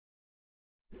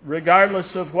regardless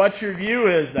of what your view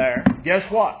is there, guess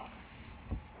what?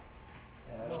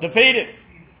 It's defeated.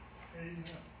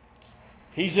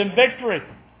 He's in victory.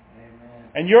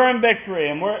 And you're in victory.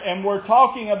 And we're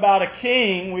talking about a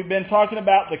king. We've been talking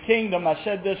about the kingdom. I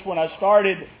said this when I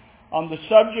started on the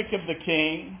subject of the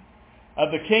king,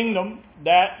 of the kingdom,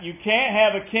 that you can't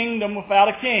have a kingdom without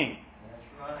a king.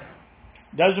 That's right.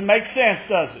 Doesn't make sense,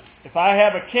 does it? If I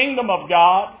have a kingdom of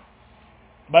God,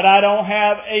 but I don't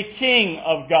have a king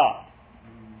of God,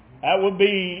 that would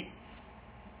be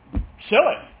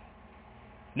silly.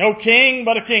 No king,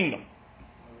 but a kingdom.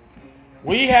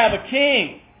 We have a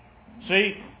king.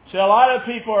 See, a lot of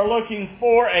people are looking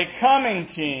for a coming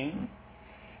king,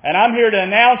 and I'm here to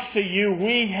announce to you,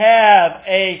 we have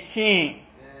a king.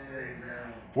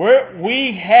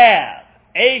 We have,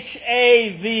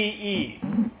 H-A-V-E,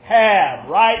 have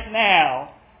right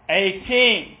now a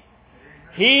king.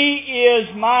 He is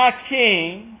my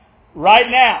king right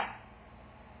now.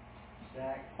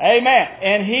 Amen.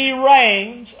 And He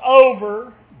reigns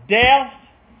over death,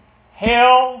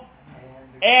 hell,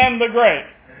 and the grave.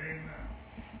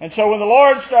 And so when the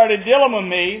Lord started dealing with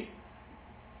me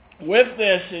with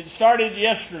this, it started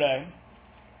yesterday,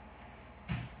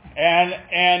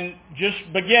 and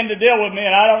just began to deal with me,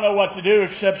 and I don't know what to do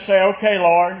except say, okay,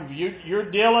 Lord,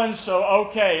 you're dealing, so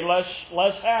okay,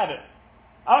 let's have it.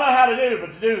 I don't know how to do it,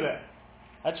 but to do that.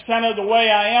 That's kind of the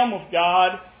way I am with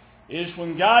God, is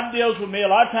when God deals with me, a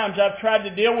lot of times I've tried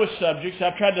to deal with subjects,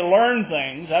 I've tried to learn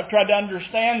things, I've tried to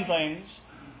understand things,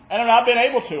 and I've not been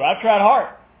able to. I've tried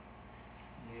hard.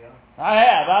 I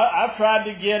have. I've tried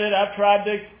to get it. I've tried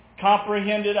to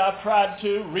comprehend it. I've tried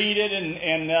to read it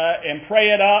and pray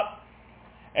it up.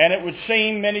 And it would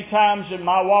seem many times in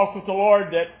my walk with the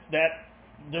Lord that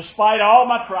despite all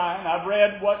my trying, I've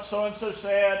read what so-and-so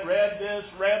said, read this,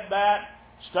 read that,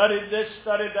 studied this,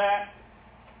 studied that.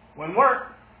 When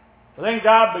then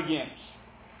God begins.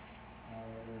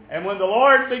 And when the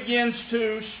Lord begins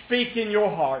to speak in your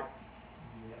heart,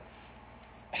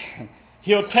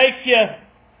 He'll take you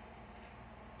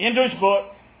into His book.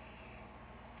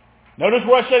 Notice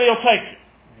where I said He'll take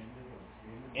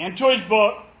you. Into His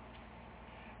book.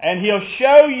 And He'll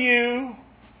show you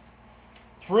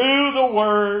through the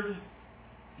Word,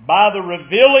 by the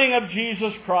revealing of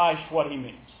Jesus Christ, what He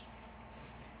means.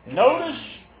 Notice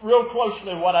real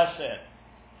closely what I said.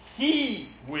 He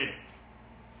will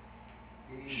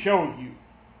show you.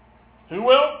 Who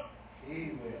will?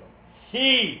 He will.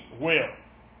 He will.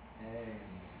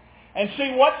 And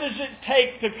see, what does it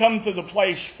take to come to the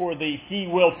place for the He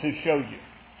will to show you?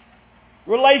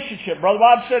 Relationship. Brother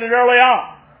Bob said it early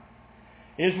on.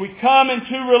 Is we come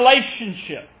into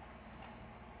relationship.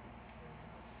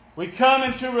 We come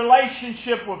into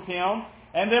relationship with Him,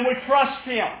 and then we trust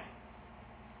Him.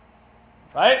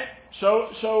 Right? So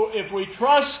if we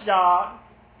trust God,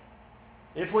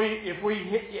 if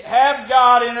we have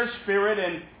God in our spirit,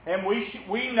 and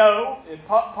we know,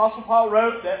 Apostle Paul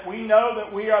wrote that we know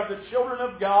that we are the children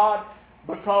of God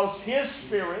because His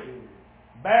Spirit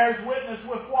bears witness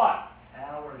with what?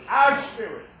 Our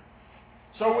spirit.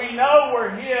 So we know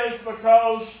we're His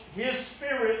because His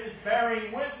Spirit is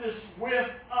bearing witness with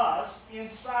us,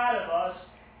 inside of us,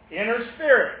 in our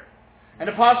spirit. And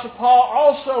Apostle Paul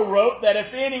also wrote that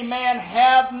if any man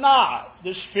have not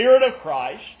the Spirit of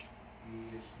Christ,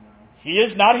 he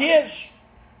is not his.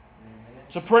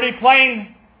 It's a pretty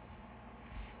plain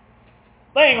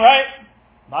thing, right?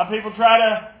 A lot of people try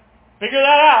to figure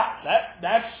that out.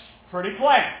 That's pretty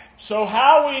plain. So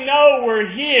how we know we're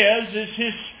His is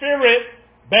His Spirit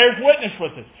bears witness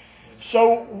with us.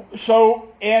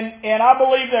 And I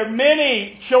believe there are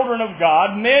many children of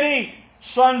God, many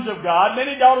sons of God,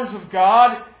 many daughters of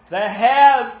God that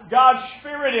have God's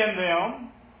Spirit in them,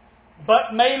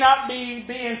 but may not be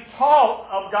being taught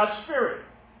of God's Spirit.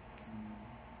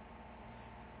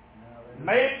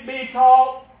 May be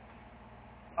taught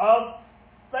of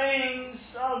things,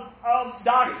 of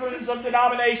doctrines, of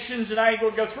denominations, and I ain't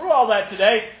going to go through all that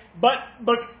today. But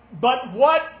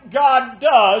what God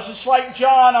does, it's like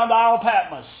John on the Isle of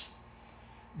Patmos.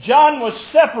 John was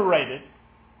separated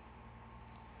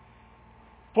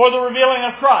for the revealing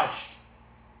of Christ.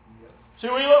 See,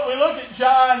 we look at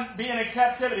John being in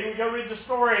captivity. We go read the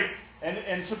story,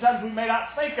 and sometimes we may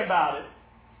not think about it.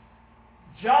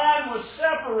 John was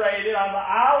separated on the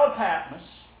Isle of Patmos,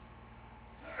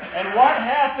 and what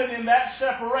happened in that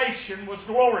separation was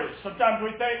glorious. Sometimes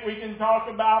we think we can talk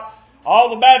about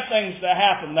all the bad things that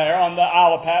happened there on the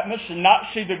Isle of Patmos and not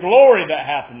see the glory that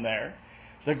happened there.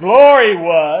 The glory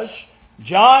was,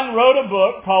 John wrote a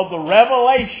book called The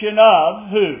Revelation of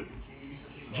who?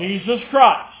 Jesus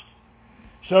Christ.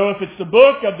 So if it's the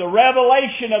book of the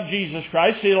revelation of Jesus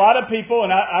Christ, see, a lot of people,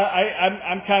 and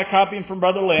I'm kind of copying from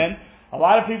Brother Lynn, a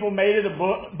lot of people made it a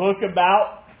book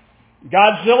about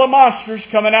Godzilla monsters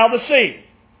coming out of the sea.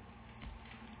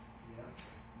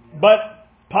 But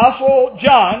Apostle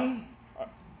John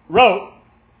wrote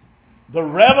the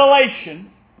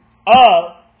revelation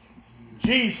of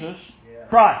Jesus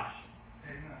Christ.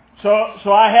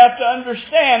 So I have to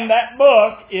understand that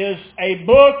book is a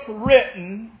book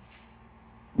written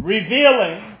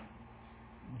revealing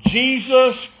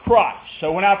Jesus Christ.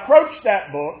 So when I approach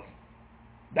that book,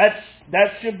 that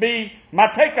should be my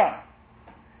take on it.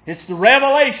 It's the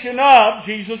revelation of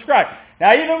Jesus Christ.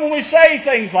 Now even when we say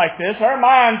things like this, our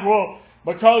minds will,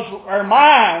 because our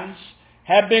minds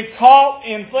have been caught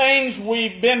in things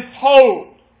we've been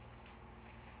told.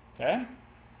 Okay?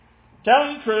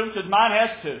 Telling the truth, because mine has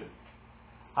too.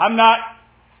 I'm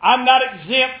not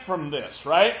exempt from this,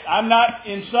 right? I'm not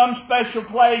in some special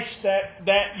place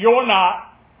that you're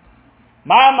not.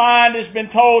 My mind has been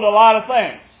told a lot of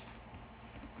things.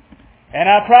 And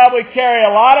I probably carry a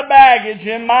lot of baggage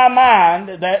in my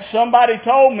mind that somebody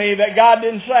told me that God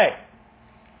didn't say.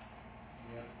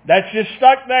 That's just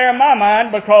stuck there in my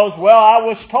mind because, well, I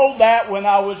was told that when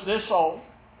I was this old.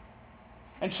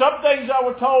 And some things I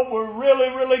was told were really,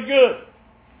 really good.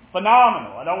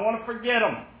 Phenomenal. I don't want to forget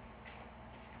them.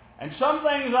 And some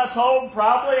things I told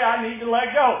probably I need to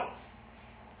let go.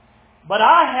 But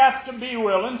I have to be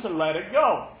willing to let it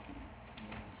go.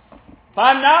 If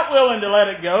I'm not willing to let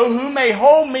it go, who may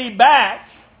hold me back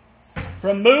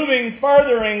from moving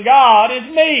further in God is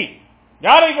me.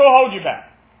 God ain't going to hold you back.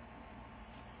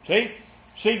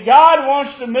 See, God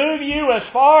wants to move you as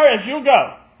far as you'll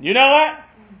go. You know that?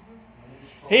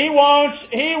 He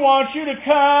wants you to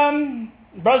come,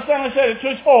 Brother Stanley said it, to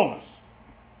His fullness.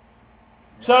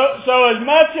 So as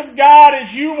much of God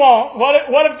as you want,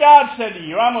 what if God said to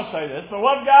you, I'm going to say this, but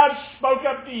what if God spoke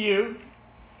up to you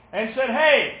and said,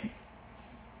 hey,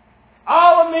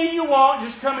 all of me you want,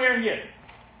 just come here and get it.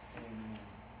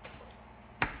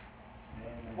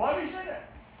 Why would He say that?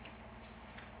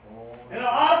 In an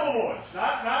audible voice,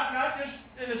 not just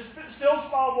in a still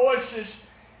small voice, just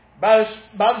by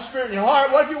the Spirit in your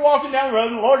heart. What if you're walking down the road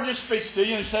and the Lord just speaks to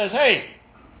you and says, hey,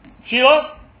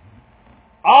 Sheila,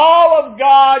 all of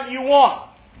God you want,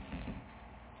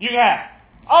 you can have.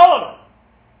 All of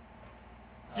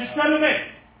it. Just come to me.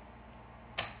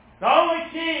 The only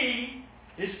key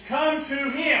is come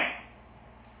to Him.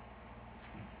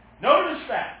 Notice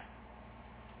that.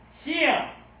 Him.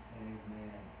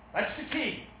 That's the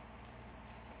key.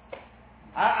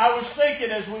 I was thinking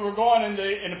as we were going in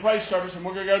the praise service, and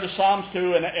we're going to go to Psalms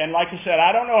 2, and like I said,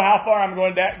 I don't know how far I'm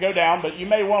going to go down, but you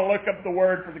may want to look up the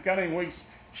word for the coming weeks,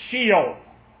 Sheol.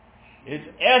 It's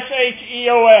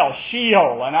S-H-E-O-L,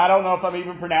 Sheol, and I don't know if I'm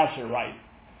even pronouncing it right.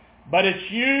 But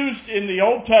it's used in the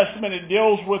Old Testament. It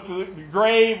deals with the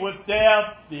grave, with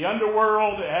death, the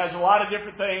underworld. It has a lot of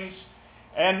different things.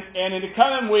 And in the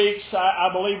coming weeks, I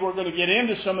believe we're going to get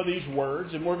into some of these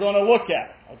words, and we're going to look at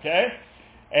it, okay?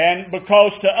 And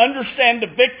because to understand the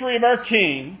victory of our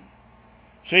King,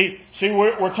 see,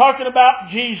 we're talking about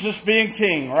Jesus being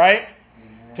King, right?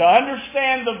 Mm-hmm. To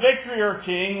understand the victory of our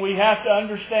King, we have to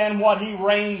understand what He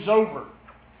reigns over,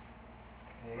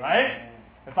 right?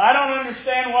 If I don't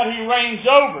understand what He reigns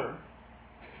over,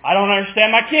 I don't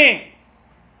understand my King.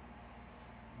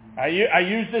 I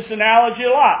use this analogy a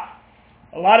lot.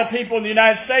 A lot of people in the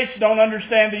United States don't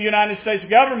understand the United States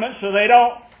government, so they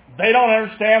don't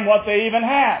understand what they even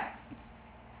have.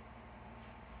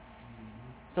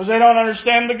 Because they don't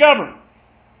understand the government.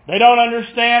 They don't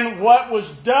understand what was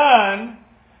done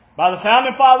by the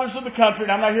founding fathers of the country.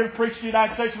 And I'm not here to preach the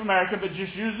United States of America, but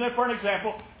just using it for an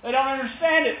example. They don't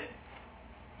understand it.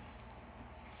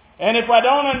 And if I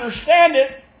don't understand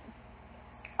it,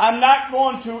 I'm not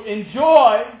going to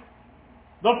enjoy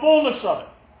the fullness of it.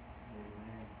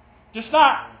 Just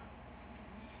not.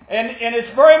 And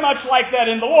it's very much like that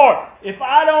in the Lord. If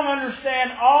I don't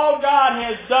understand all God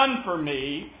has done for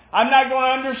me, I'm not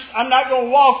going to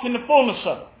walk in the fullness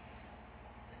of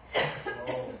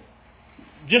it.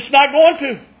 Just not going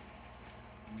to.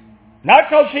 Not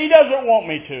because He doesn't want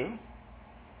me to.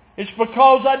 It's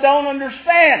because I don't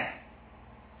understand.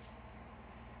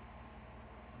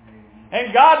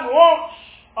 And God wants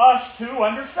us to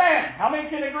understand. How many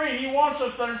can agree He wants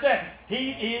us to understand?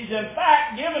 He's in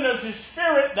fact given us His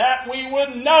Spirit that we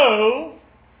would know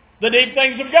the deep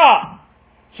things of God.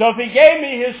 So if He gave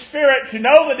me His Spirit to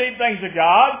know the deep things of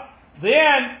God,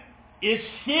 then it's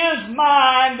His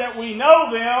mind that we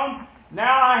know them.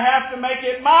 Now I have to make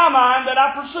it my mind that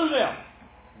I pursue them.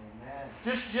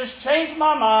 Amen. Just change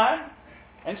my mind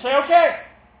and say, okay,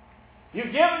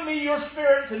 You've given me your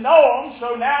Spirit to know them,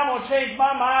 so now I'm going to change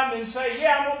my mind and say,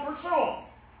 yeah, I'm going to pursue them.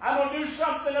 I'm going to do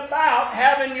something about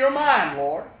having your mind,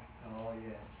 Lord. Oh,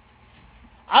 yeah.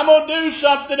 I'm going to do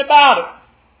something about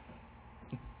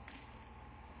it.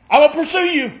 I'm going to pursue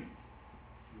you.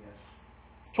 Yes.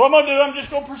 That's what I'm going to do. I'm just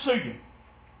going to pursue you.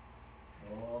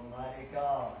 Almighty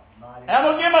God. Mighty And I'm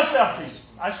going to give God. myself to you.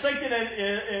 I was thinking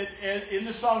in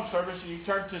the song service, and you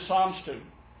turned to Psalms 2.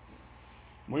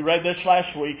 We read this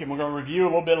last week, and we're going to review a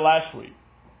little bit last week.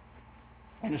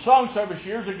 In the song service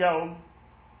years ago,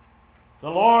 the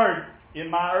Lord, in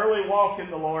my early walk in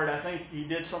the Lord, I think He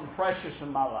did something precious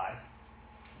in my life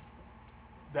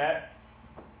that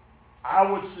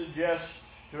I would suggest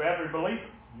to every believer.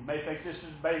 You may think this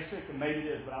is basic, and maybe it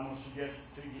is, but I'm going to suggest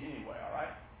it to you anyway, all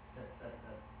right?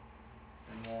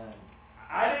 Amen.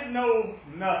 I didn't know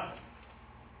nothing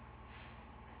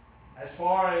as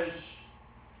far as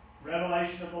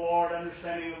revelation of the Lord,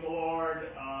 understanding of the Lord,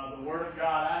 the Word of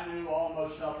God. I knew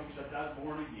almost nothing except I was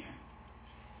born again.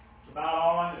 It's about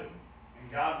all I knew.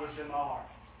 And God was in my heart.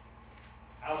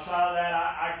 Outside of that,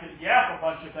 I could yap a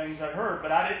bunch of things I heard,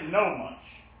 but I didn't know much.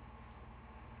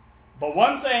 But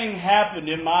one thing happened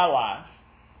in my life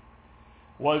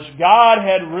was God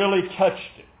had really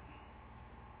touched it.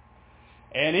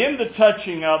 And in the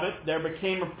touching of it, there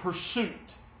became a pursuit.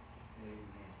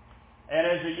 And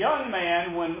as a young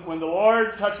man, when the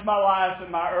Lord touched my life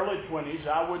in my early 20s,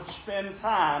 I would spend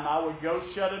time. I would go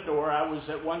shut a door. I was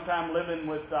at one time living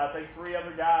with, I think, 3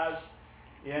 other guys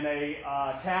in a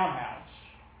townhouse.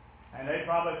 And they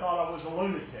probably thought I was a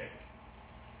lunatic.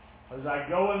 As I'd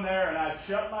go in there and I'd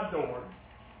shut my door.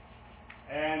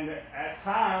 And at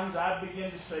times I'd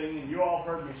begin to sing, and you all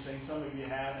heard me sing, some of you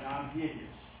have, and I'm hideous.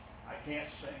 I can't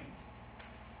sing.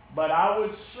 But I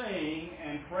would sing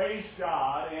and praise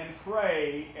God and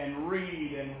pray and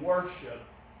read and worship.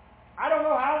 I don't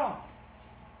know how long.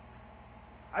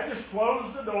 I just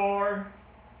closed the door,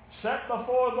 sat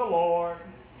before the Lord,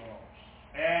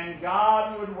 and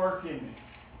God would work in me.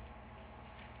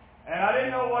 And I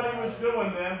didn't know what He was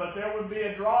doing then, but there would be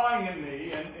a drawing in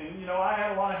me. And you know, I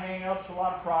had a lot of hang-ups, a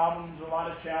lot of problems, a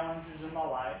lot of challenges in my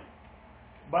life.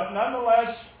 But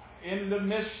nonetheless, in the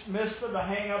midst of the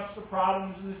hang-ups, the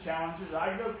problems, and the challenges,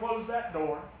 I'd go close that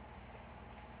door.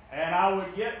 And I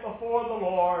would get before the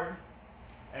Lord.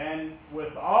 And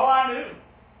with all I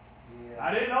knew,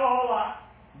 I didn't know a whole lot,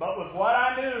 but with what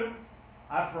I knew,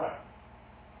 I prayed.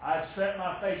 I'd set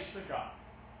my face to God.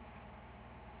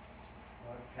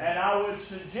 And I would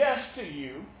suggest to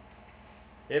you,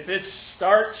 if it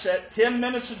starts at 10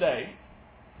 minutes a day,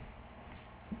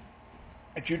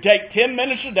 if you take 10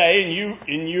 minutes a day, and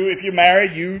you, if you're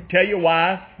married, you tell your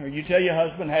wife or you tell your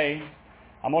husband, hey,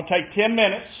 I'm going to take 10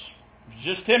 minutes,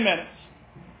 just 10 minutes.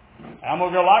 I'm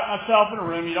going to go lock myself in a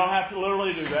room. You don't have to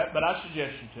literally do that, but I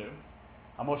suggest you to.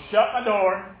 I'm going to shut my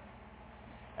door,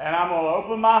 and I'm going to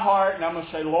open my heart, and I'm going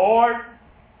to say, Lord,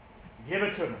 give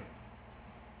it to me.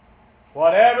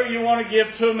 Whatever you want to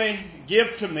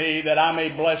give to me that I may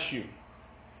bless you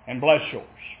and bless yours.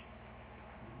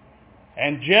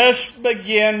 And just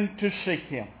begin to seek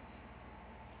Him.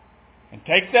 And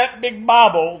take that big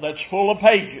Bible that's full of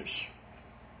pages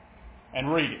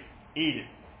and read it, eat it.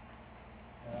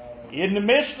 In the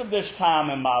midst of this time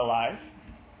in my life,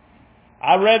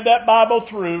 I read that Bible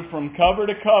through from cover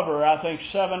to cover, I think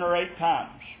 7 or 8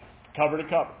 times, cover to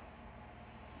cover.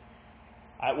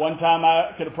 At one time,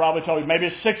 I could have probably told you,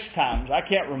 maybe 6 times. I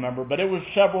can't remember, but it was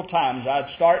several times. I'd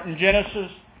start in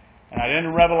Genesis, and I'd end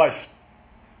in Revelation.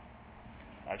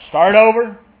 I'd start over,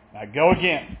 and I'd go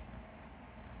again.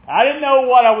 I didn't know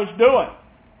what I was doing.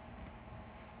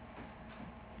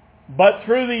 But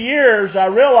through the years, I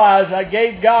realized I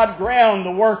gave God ground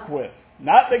to work with.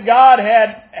 Not that God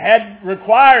had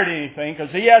required anything,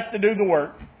 because He has to do the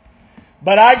work.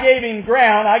 But I gave Him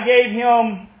ground. I gave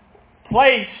Him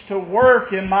place to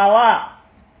work in my life.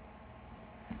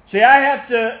 See, I have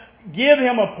to give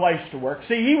Him a place to work.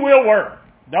 See, He will work.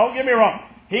 Don't get me wrong.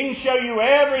 He can show you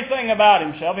everything about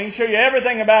Himself. He can show you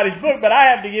everything about His book, but I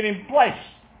have to give Him place.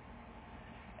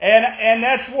 And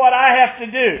that's what I have to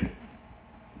do.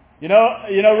 You know,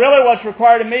 really what's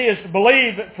required of me is to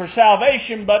believe for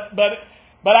salvation, but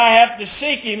I have to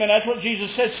seek Him, and that's what Jesus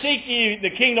said, seek ye the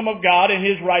kingdom of God and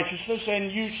His righteousness,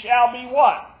 and you shall be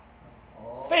what?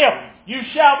 Filled. You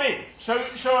shall be. So if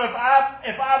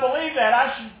I believe that,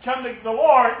 I should come to the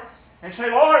Lord and say,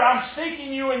 Lord, I'm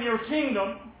seeking You in Your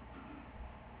kingdom.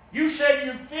 You said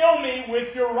You'd fill me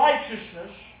with Your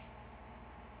righteousness,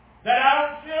 that I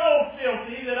don't feel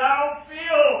filthy, that I don't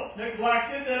feel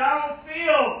neglected, that I don't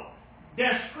feel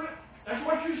desperate. That's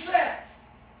what You said.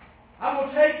 I'm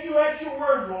going to take you at your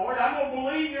word, Lord. I'm going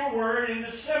to believe your word in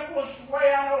the simplest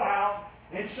way I know how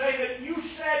and say that you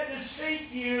said to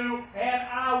seek you and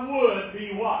I would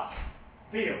be what?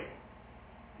 Filled.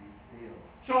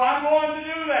 So I'm going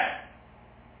to do that.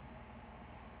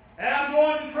 And I'm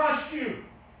going to trust you.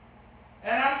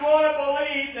 And I'm going to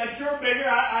believe that you're bigger.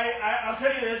 I'll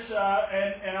tell you this,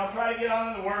 and I'll try to get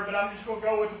on in the word, but I'm just going to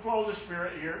go with the flow of the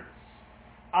Spirit here.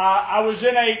 I was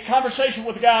in a conversation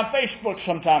with a guy on Facebook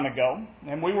some time ago,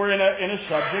 and we were in a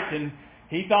subject, and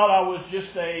he thought I was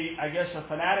just a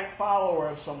fanatic follower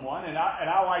of someone, and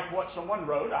I like what someone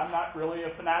wrote. I'm not really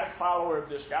a fanatic follower of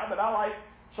this guy, but I like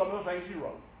some of the things he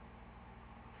wrote.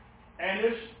 And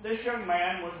this young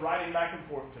man was writing back and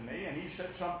forth to me, and he said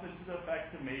something to the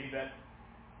effect to me that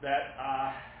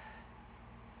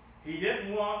he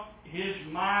didn't want his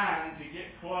mind to get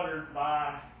cluttered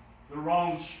by the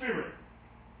wrong spirit.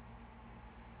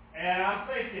 And I'm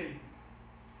thinking,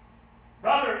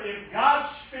 brother, if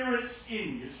God's Spirit's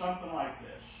in you, something like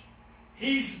this,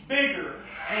 He's bigger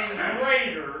and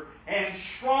greater and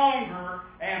stronger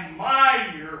and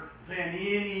mightier than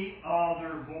any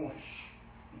other voice.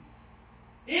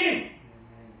 Any.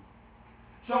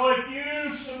 So if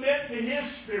you submit to His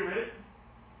Spirit,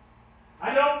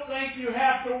 I don't think you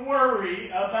have to worry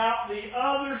about the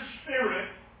other spirit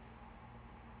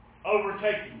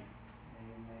overtaking you.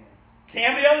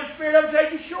 Can the other spirit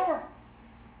overtake you? Sure.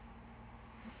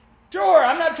 Sure.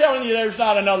 I'm not telling you there's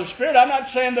not another spirit. I'm not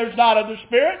saying there's not other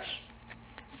spirits.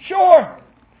 Sure.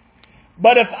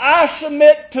 But if I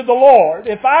submit to the Lord,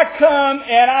 if I come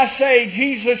and I say,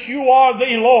 Jesus, you are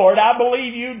the Lord, I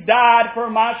believe you died for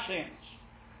my sins.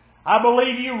 I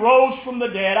believe you rose from the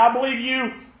dead. I believe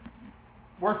you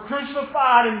were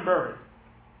crucified and buried.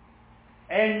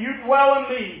 And you dwell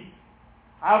in me.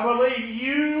 I believe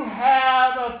you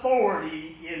have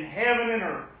authority in heaven and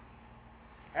earth.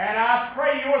 And I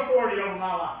pray your authority over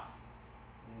my life.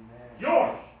 Amen.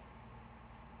 Yours.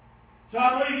 So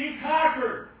I believe you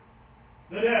conquered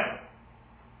the devil.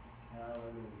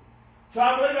 Hallelujah. So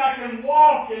I believe I can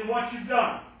walk in what you've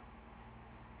done.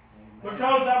 Amen.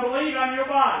 Because I believe I'm your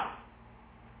body.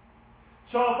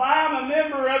 So if I am a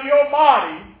member of your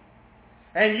body,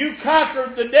 and you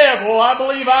conquered the devil, I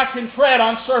believe I can tread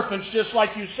on serpents just like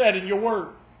you said in your word.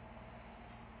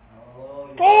 Oh,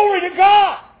 yeah. Glory to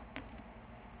God.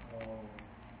 Oh.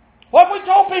 What if we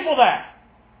told people that?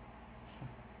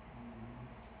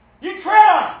 You tread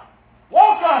on them.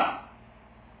 Walk on them.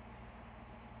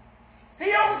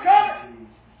 He overcome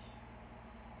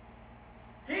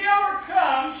it. He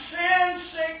overcomes sin,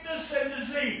 sickness, and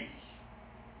disease.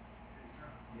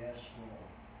 Yes, Lord.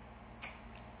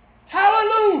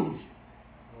 Hallelujah.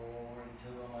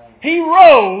 He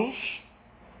rose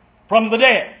from the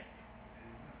dead.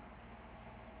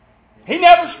 He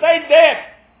never stayed dead.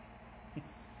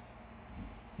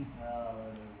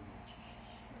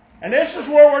 And this is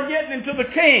where we're getting into the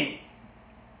king.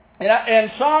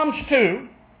 In Psalms 2,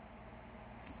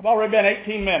 I've already been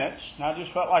 18 minutes, and I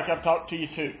just felt like I've talked to you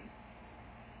too.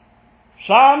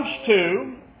 Psalms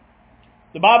 2,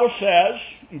 the Bible says,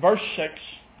 in verse 6,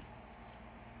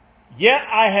 Yet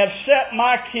I have set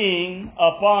my king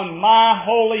upon my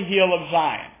holy hill of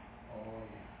Zion.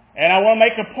 And I want to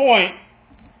make a point.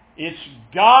 It's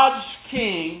God's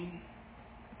king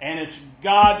and it's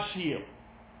God's hill.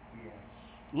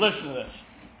 Listen to this.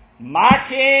 My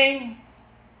king,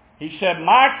 he said,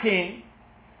 my king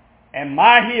and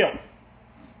my hill.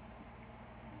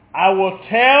 I will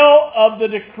tell of the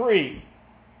decree.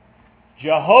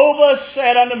 Jehovah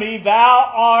said unto me,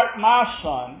 Thou art my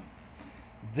son.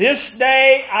 This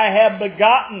day I have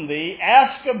begotten thee.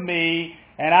 Ask of me,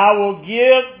 and I will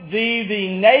give thee the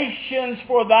nations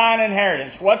for thine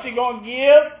inheritance. What's he going to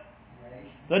give?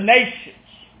 The nations.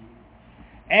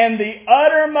 And the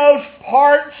uttermost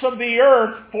parts of the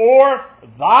earth for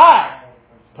thy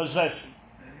possession.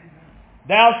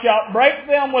 Thou shalt break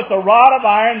them with a rod of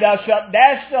iron. Thou shalt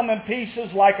dash them in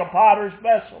pieces like a potter's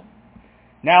vessel.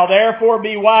 Now therefore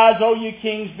be wise, O ye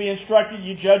kings, be instructed,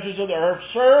 ye judges of the earth.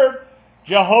 Serve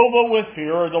Jehovah with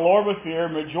fear, or the Lord with fear,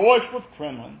 and rejoice with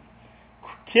trembling.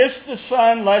 Kiss the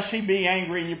Son, lest he be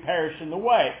angry and you perish in the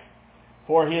way.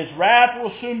 For his wrath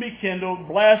will soon be kindled.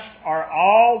 Blessed are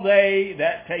all they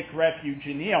that take refuge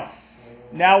in him.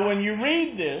 Now when you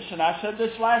read this, and I said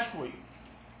this last week,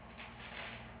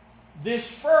 this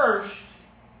first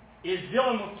is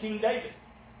dealing with King David.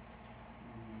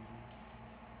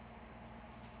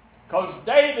 Because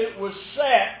David was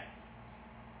set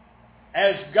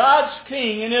as God's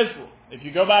king in Israel. If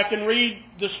you go back and read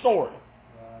the story.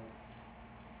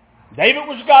 David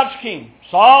was God's king.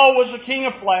 Saul was the king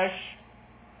of flesh.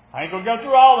 I ain't going to go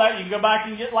through all that. You can go back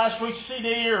and get last week's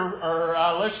CD or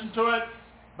listen to it.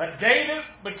 But David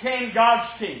became God's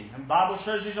king. And the Bible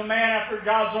says he's a man after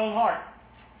God's own heart.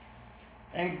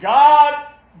 And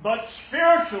but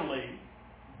spiritually,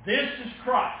 this is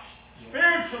Christ.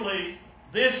 Spiritually,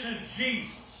 this is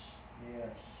Jesus. Yes.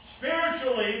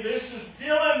 Spiritually, this is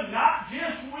dealing not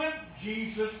just with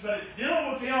Jesus, but it's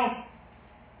dealing with Him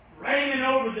reigning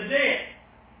over the dead.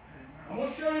 I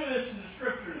want to show you this in the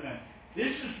Scripture today.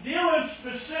 This is dealing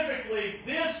specifically,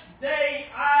 this day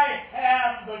I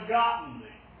have begotten thee.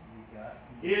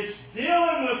 It's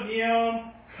dealing with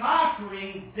Him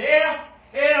conquering death,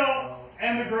 hell,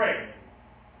 and the grave.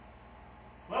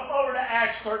 Flip over to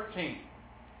Acts 13.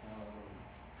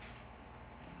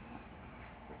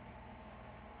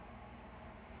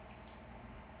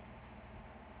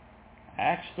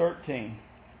 Acts 13.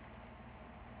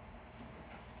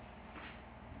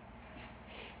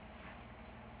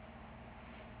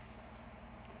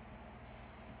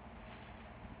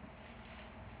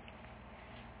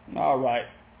 All right.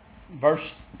 Verse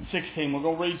 16. We're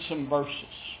going to read some verses.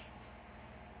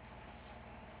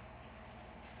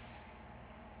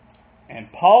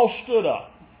 And Paul stood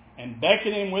up and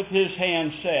beckoning with his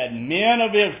hand said, Men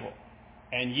of Israel,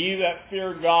 and ye that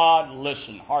fear God,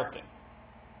 listen, hearken.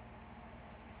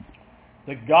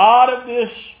 The God of this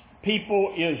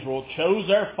people Israel chose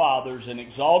their fathers and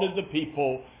exalted the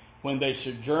people when they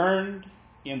sojourned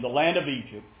in the land of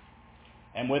Egypt,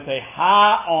 and with a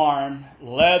high arm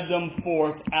led them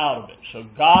forth out of it. So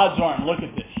God's arm, look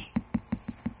at this.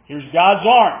 Here's God's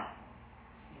arm.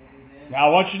 Now I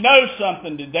want you to know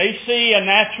something. Did they see a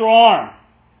natural arm?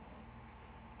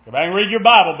 Go back and read your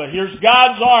Bible, but here's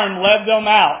God's arm led them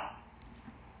out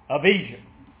of Egypt.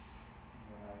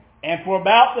 And for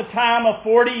about the time of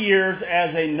 40 years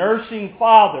as a nursing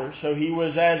father, so he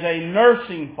was as a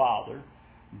nursing father,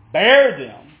 bare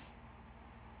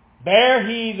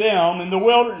he them in the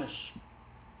wilderness.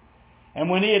 And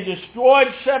when he had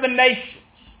destroyed 7 nations,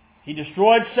 he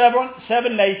destroyed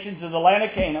seven nations of the land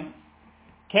of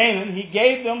Canaan, he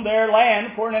gave them their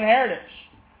land for an inheritance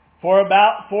for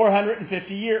about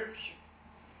 450 years.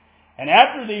 And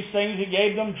after these things he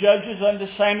gave them judges unto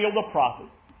Samuel the prophet.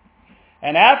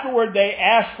 And afterward they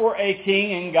asked for a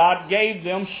king, and God gave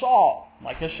them Saul.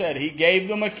 Like I said, He gave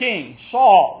them a king,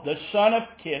 Saul, the son of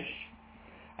Kish,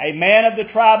 a man of the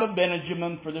tribe of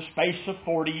Benjamin, for the space of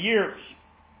 40 years.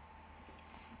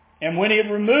 And when he had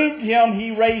removed him,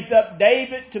 he raised up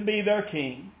David to be their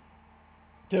king,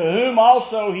 to whom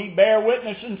also he bare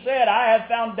witness and said, I have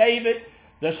found David,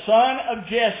 the son of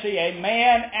Jesse, a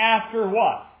man after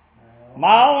what?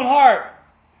 My own heart,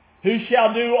 who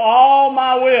shall do all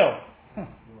my will.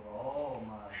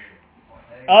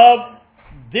 Of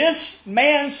this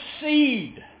man's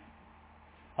seed,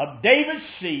 of David's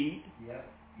seed,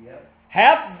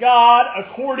 hath God,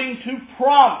 according to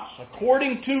promise,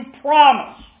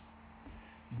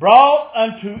 brought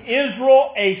unto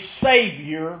Israel a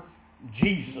Savior,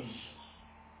 Jesus.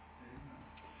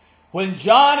 When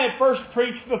John had first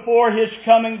preached before his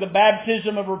coming the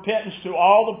baptism of repentance to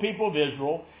all the people of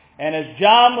Israel, and as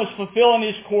John was fulfilling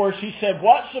his course, he said,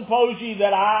 What suppose ye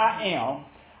that I am?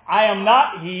 I am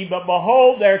not he, but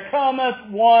behold, there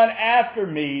cometh one after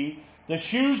me, the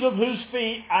shoes of whose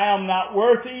feet I am not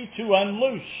worthy to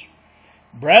unloose.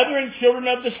 Brethren, children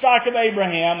of the stock of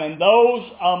Abraham, and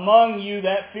those among you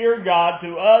that fear God,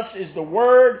 to us is the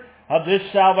word of this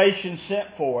salvation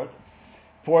sent forth.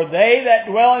 For they that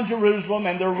dwell in Jerusalem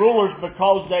and their rulers,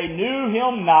 because they knew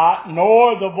him not,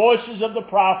 nor the voices of the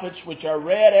prophets, which are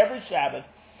read every Sabbath,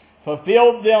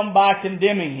 fulfilled them by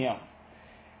condemning him.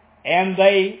 And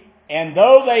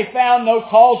though they found no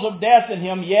cause of death in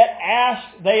him, yet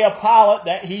asked they of Pilate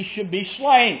that he should be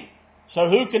slain. So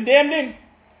who condemned him?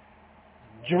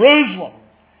 Jerusalem.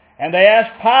 And they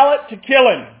asked Pilate to kill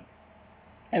him.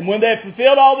 And when they had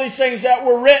fulfilled all these things that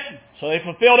were written, so they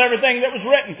fulfilled everything that was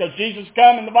written, because Jesus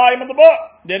come in the volume of the book,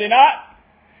 did he not?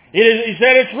 He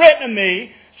said, it's written of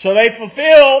me. So they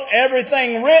fulfilled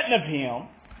everything written of him.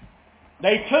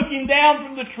 They took him down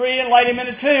from the tree and laid him in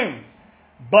a tomb.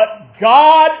 But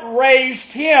God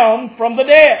raised him from the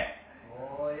dead.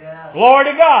 Oh, yeah. Glory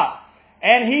to God.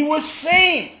 And he was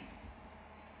seen.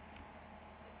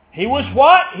 He was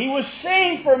what? He was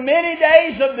seen for many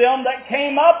days of them that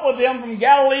came up with him from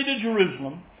Galilee to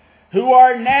Jerusalem, who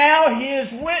are now his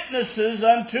witnesses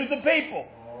unto the people.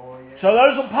 Oh, yeah. So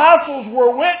those apostles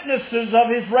were witnesses of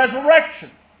his resurrection.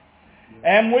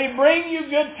 And we bring you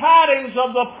good tidings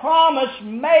of the promise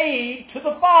made to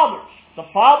the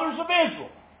fathers of Israel.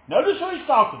 Notice who he's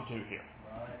talking to here.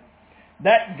 Right.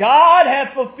 That God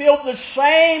hath fulfilled the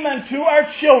same unto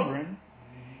our children,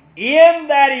 in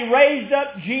that He raised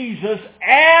up Jesus,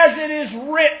 as it is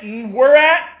written, we're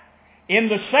at? In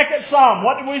the second Psalm.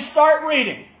 What did we start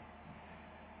reading?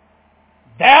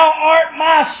 Thou art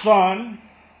my Son.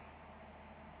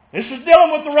 This is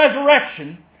dealing with the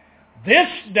resurrection. This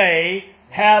day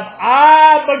have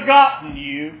I begotten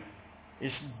you.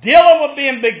 It's dealing with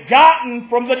being begotten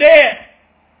from the dead.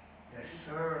 Yes,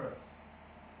 sir.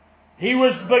 He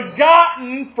was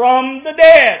begotten from the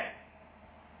dead.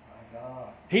 My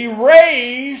God. He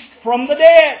raised from the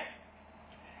dead.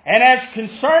 And as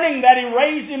concerning that He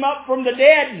raised Him up from the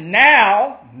dead,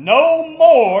 now no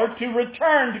more to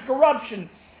return to corruption.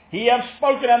 He hath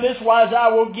spoken on this wise, I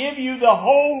will give you the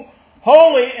whole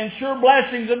holy and sure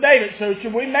blessings of David. So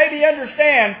should we maybe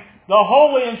understand the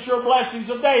holy and sure blessings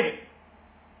of David?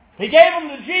 He gave them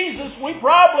to Jesus. We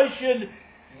probably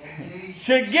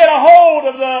should get a hold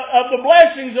of the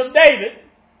blessings of David,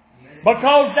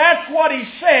 because that's what he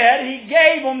said. He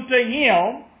gave them to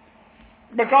him,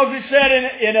 because he said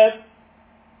in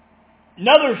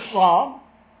another psalm,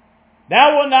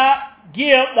 Thou wilt not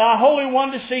give thy Holy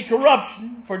One to see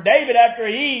corruption. For David, after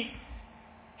he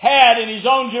had in his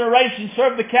own generation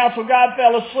served the counsel of God,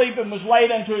 fell asleep and was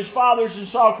laid unto his fathers and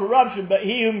saw corruption. But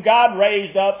he whom God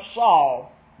raised up saw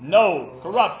no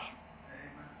corruption.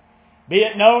 Be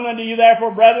it known unto you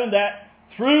therefore, brethren, that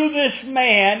through this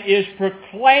man is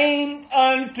proclaimed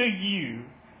unto you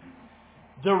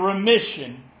the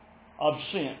remission of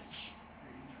sins.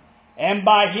 And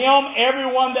by him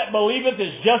everyone that believeth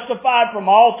is justified from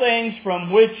all things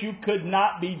from which you could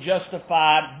not be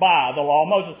justified by the law of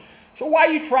Moses. So why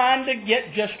are you trying to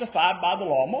get justified by the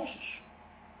law of Moses?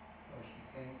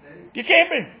 You can't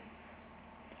be.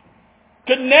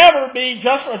 Could never be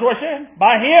justified. That's what I said.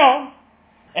 By him,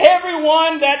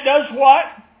 everyone that does what?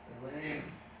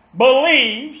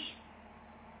 Believes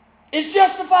is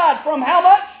justified from how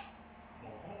much?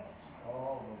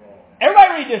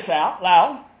 Everybody read this out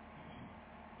loud.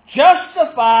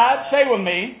 Justified, say with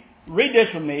me, read this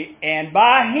with me, and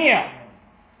by him,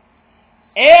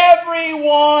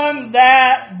 everyone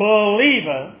that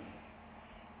believeth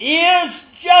is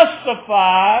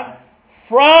justified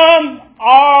from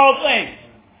all things.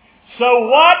 So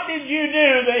what did you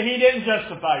do that he didn't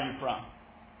justify you from?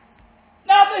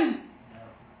 Nothing.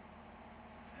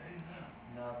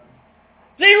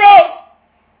 Zero.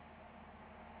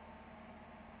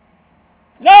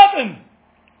 Nothing.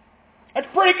 That's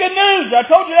pretty good news. I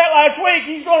told you that last week.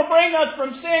 He's going to bring us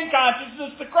from sin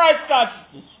consciousness to Christ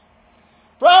consciousness,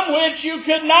 from which you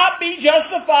could not be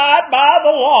justified by the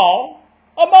law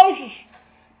of Moses.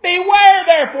 Beware,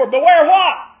 therefore. Beware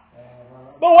what?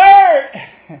 Beware,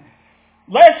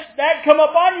 lest that come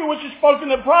upon you which is spoken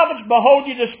to the prophets. Behold,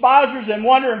 ye despisers, and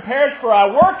wonder and perish. For I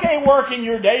work a work in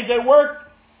your days, a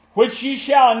work which ye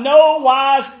shall in no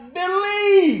wise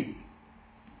believe.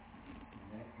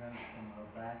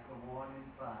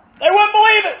 They wouldn't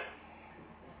believe it.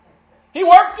 He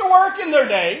worked the work in their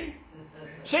day.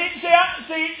 See,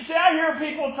 I hear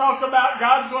people talk about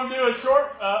God's going to do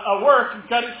a work and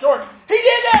cut it short. He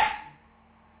did that.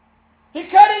 He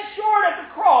cut it short at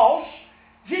the cross.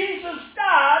 Jesus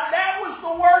died. That was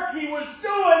the work he was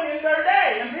doing in their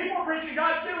day. And people are preaching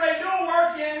God's too ready to do a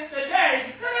work in the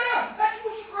day. No. That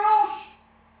was the cross.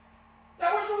 That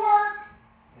was the work.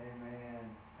 Amen.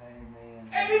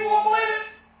 And people won't believe it.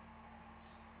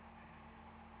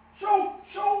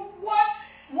 So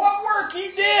what work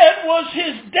he did was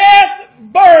his death,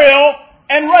 burial,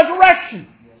 and resurrection.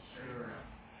 Yes, sir.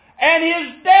 And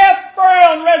his death,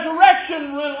 burial, and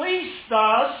resurrection released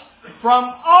us from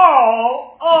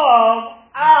all of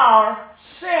our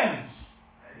sins.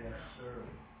 Yes, sir.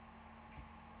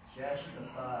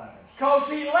 Justified. Because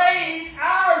he laid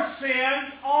our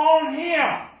sins on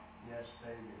him. Yes,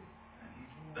 they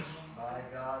did. My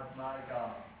God, my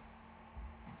God.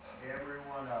 Every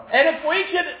one of them. And if we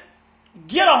could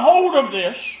get a hold of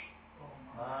this,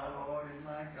 My Lord and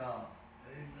my God.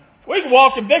 we can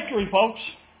walk in victory, folks.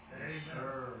 Yes,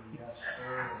 sir. Yes,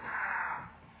 sir.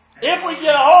 If we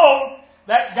get a hold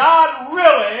that God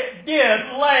really did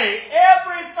lay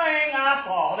everything I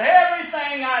thought,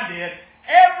 everything I did,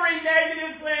 every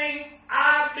negative thing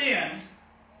I've been,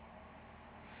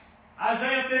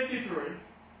 Isaiah 53,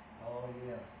 Oh,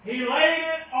 yeah. he laid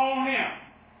it on him.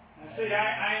 And see,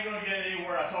 I ain't going to get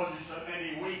anywhere. I told you so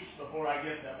many weeks before I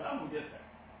get that, but I'm going to get there.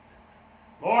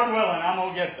 Lord willing, I'm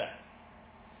going to get there.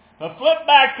 But flip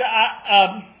back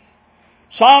to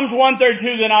Psalms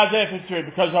 132, then Isaiah 53,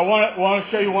 because I want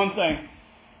to show you one thing.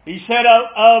 He said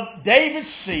of David's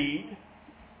seed,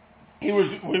 we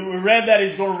read that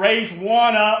he's going to raise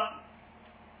one up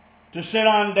to sit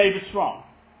on David's throne.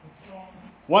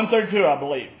 132, I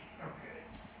believe.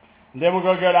 And then we're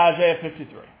going to go to Isaiah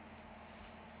 53.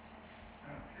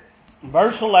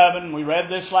 Verse 11, we read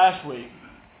this last week.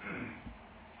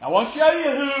 I want to show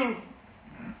you who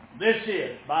this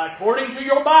is by according to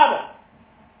your Bible.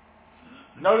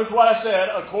 Notice what I said,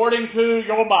 according to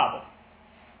your Bible.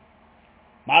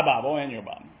 My Bible and your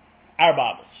Bible. Our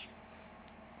Bibles.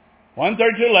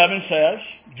 1:32:11 says,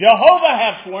 Jehovah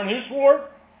hath sworn. Who swore?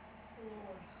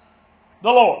 The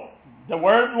Lord. The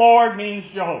word Lord means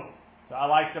Jehovah. So I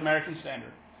like the American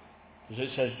Standard because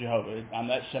it says Jehovah. I'm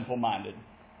that simple-minded.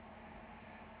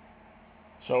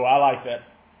 So I like that.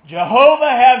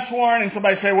 Jehovah hath sworn, and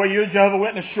somebody say, well, you're a Jehovah's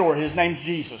Witness? Sure, his name's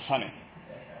Jesus, honey.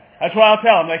 That's what I'll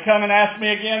tell them. They come and ask me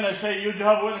again, they say, you're a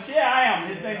Jehovah's Witness? Yeah, I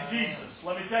am. His name's Jesus.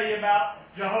 Let me tell you about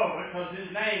Jehovah, because his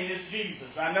name is Jesus.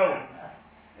 I know him.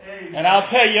 Amen. And I'll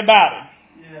tell you about him.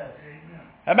 Yes.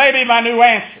 That may be my new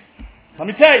answer. Let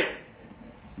me tell you.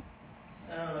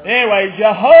 Anyway,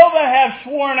 Jehovah hath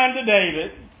sworn unto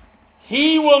David,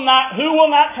 who will not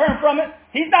turn from it?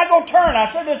 He's not going to turn.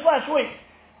 I said this last week.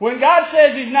 When God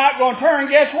says he's not going to turn,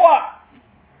 guess what?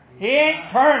 He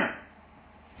ain't turning.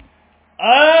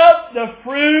 Of the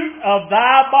fruit of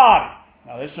thy body.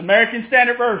 Now this is American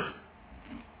Standard Version.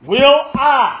 Will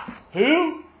I?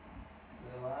 Who?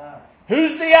 Will I?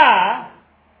 Who's the I?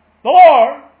 The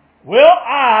Lord. Will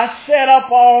I set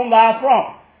up on thy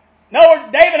throne?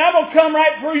 No, David, I'm going to come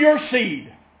right through your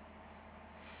seed.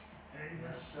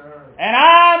 Yes, sir. And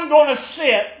I'm going to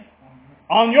sit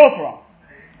on your throne.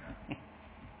 Yes,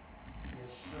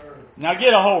 sir. Now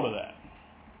get a hold of that.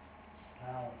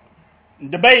 Now.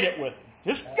 And debate it with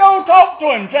him. Just go talk to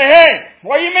him and say, hey,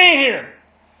 what do you mean here?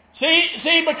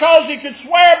 See, because he could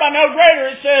swear by no greater,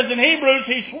 it says in Hebrews,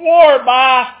 he swore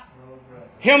by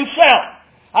himself.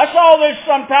 I saw this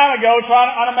some time ago, so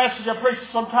on a message I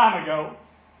preached some time ago,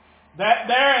 that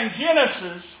there in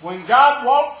Genesis, when God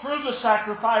walked through the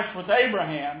sacrifice with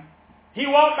Abraham, he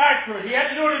walked back through it. He had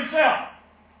to do it himself.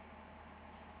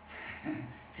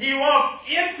 He walked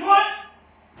into it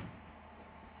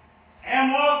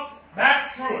and walked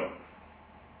back through it.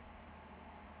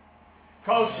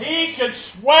 Because he could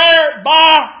swear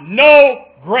by no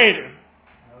greater.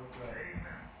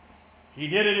 He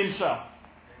did it himself.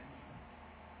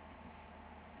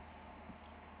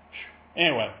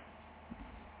 Anyway.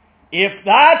 If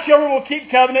thy children will keep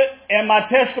covenant and my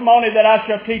testimony that I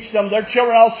shall teach them, their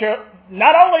children also,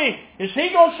 not only is he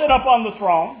going to sit up on the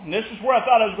throne, and this is where I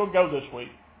thought I was going to go this week,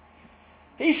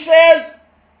 he says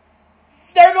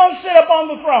they're going to sit up on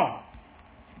the throne.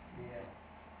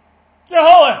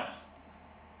 Jehovah.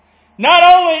 Not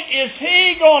only is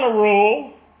he going to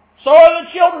rule, so are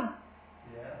the children.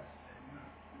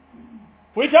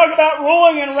 We talk about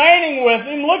ruling and reigning with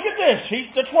him. Look at this.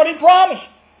 That's what he promised.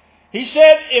 He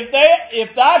said,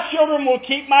 if thy children will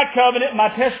keep my covenant, my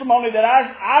testimony that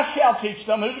I shall teach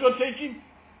them. Who's going to teach him?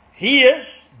 He is.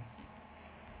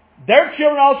 Their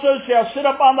children also shall sit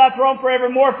up on thy throne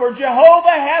forevermore. For Jehovah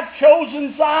hath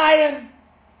chosen Zion.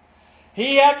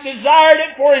 He hath desired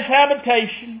it for his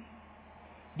habitation.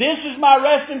 This is my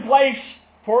resting place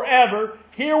forever.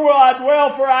 Here will I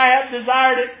dwell, for I have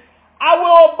desired it. I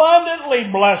will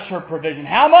abundantly bless her provision.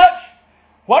 How much?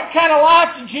 What kind of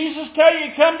life did Jesus tell you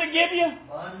he come to give you?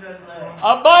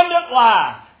 Abundant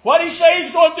life. What did he say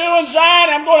he's going to do in Zion?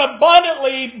 I'm going to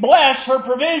abundantly bless her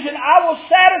provision. I will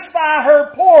satisfy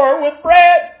her poor with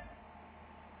bread.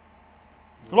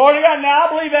 Glory to God. Now I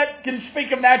believe that can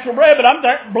speak of natural bread, but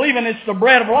I'm believing it's the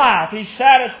bread of life. He's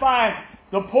satisfying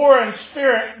the poor in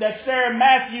spirit. That's there in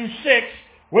Matthew 6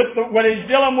 with what he's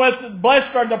dealing with.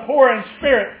 Blessed are the poor in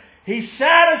spirit. He's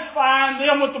satisfying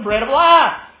them with the bread of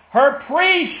life. Her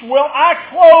priests will I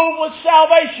clothe with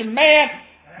salvation. Man,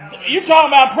 you talking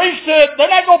about priesthood, they're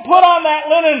not going to put on that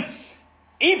linen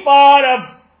ephod of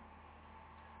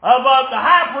the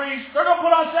high priest. They're going to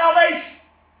put on salvation.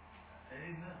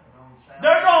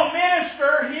 They're going to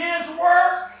minister his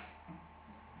work.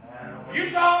 You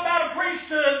talking about a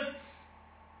priesthood,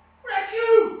 that's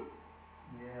you.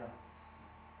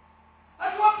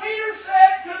 That's what Peter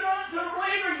said to the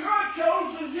believer. You're a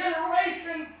chosen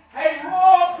generation, a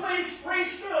royal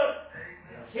priesthood.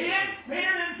 Peter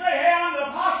didn't say, hey, I'm the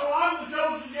apostle, I'm the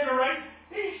chosen generation.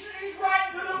 He's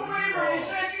writing to the believer. He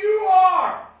said, you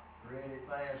are. Read it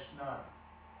last night.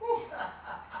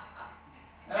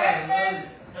 And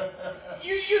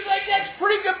you think that's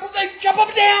pretty good? They jump up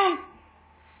and down.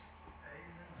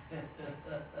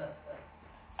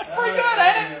 That's pretty good,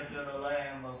 ain't it?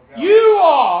 You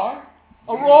are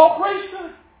a royal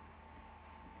priesthood.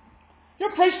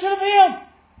 You're a priesthood of him.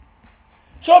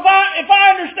 So if I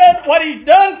understand what he's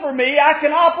done for me, I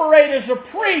can operate as a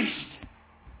priest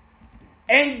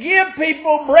and give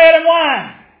people bread and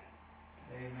wine.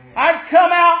 I've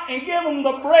come out and give them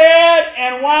the bread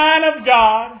and wine of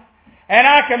God, and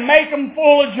I can make them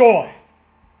full of joy.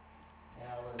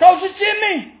 Because it's in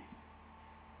me.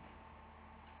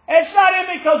 It's not in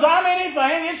me because I'm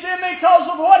anything. It's in me because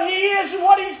of what He is and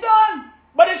what He's done.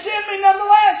 But it's in me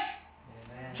nonetheless.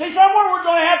 Amen. See, somewhere we're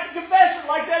going to have to confess it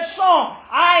like that song.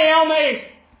 I am a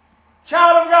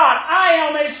child of God. I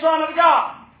am a son of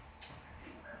God.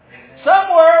 Amen.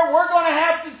 Somewhere we're going to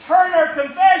have to turn our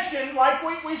confession like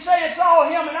we say it's all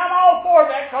Him. And I'm all for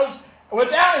that because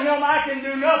without Him I can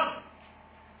do nothing.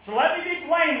 So let me be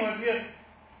plain with you.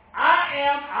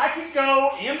 I can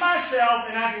go in myself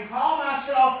and I can call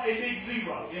myself a big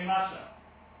zero in myself.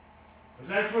 Because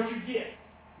that's what you get.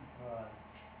 Right.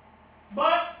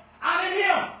 But I'm in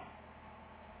Him.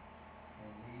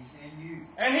 And He's in you.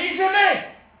 And He's in me.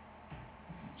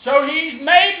 So He's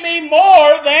made me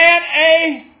more than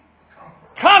a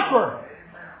conqueror.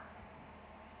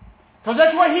 Because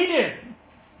that's what He did.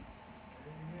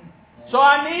 So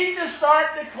I need to start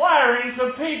declaring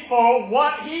to people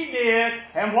what He did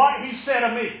and what He said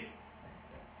of me.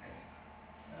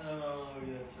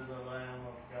 Hallelujah to the Lamb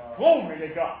of God. Glory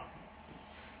to God.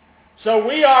 So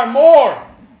we are more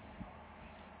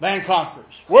than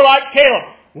conquerors. We're like Caleb.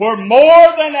 We're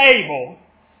more than able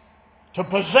to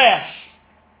possess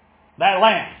that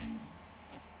land.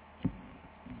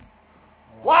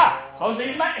 Why? Because He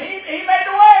made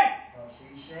the way. Because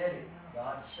He said it.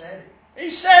 God said it. He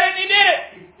said it and He did it.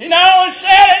 He not only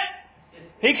said it,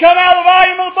 He come out of the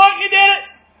volume of the book and He did it.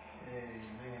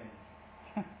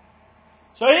 Amen.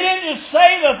 So He didn't just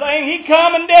say the thing, He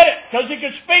come and did it. Because He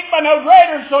could speak by no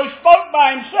greater, so He spoke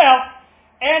by Himself.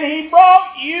 And He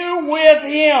brought you with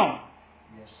Him.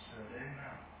 Yes, sir.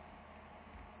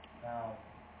 Now.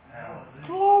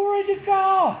 Glory to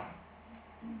God.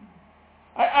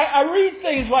 I read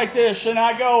things like this and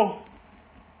I go,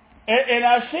 and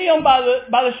I see them by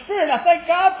the Spirit, and I thank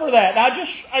God for that. And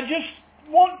I just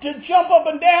want to jump up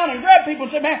and down and grab people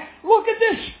and say, man, look at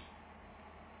this.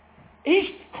 He's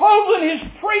clothing His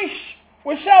priests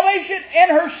with salvation,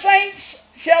 and her saints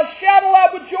shall shout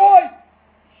aloud with joy.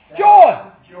 Joy.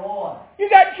 You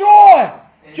got joy.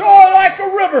 Amen. Joy like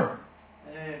a river.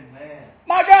 Amen.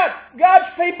 My God,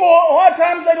 God's people, a lot of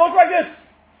times they look like this.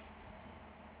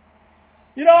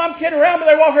 You know, I'm kidding around, but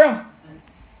they walk around.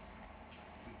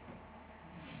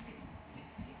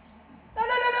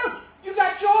 No. You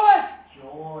got joy.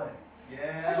 Joy.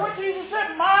 Yeah. That's what Jesus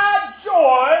said. My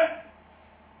joy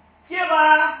give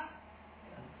I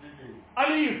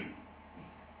unto you.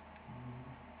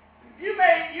 You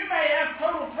may have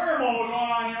total turmoil going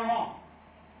on in your home.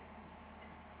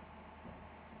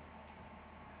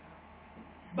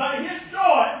 But His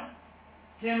joy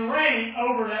can reign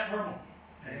over that turmoil.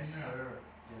 Yes, sir.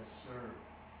 Yes, sir.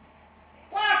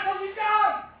 Why? Because He's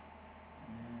God.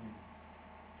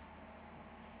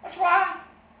 That's why.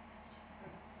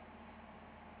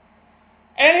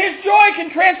 And His joy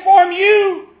can transform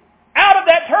you out of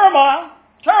that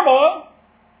turmoil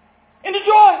into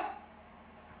joy.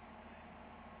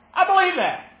 I believe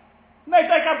that. You may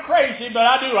think I'm crazy, but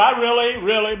I do. I really,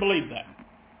 really believe that.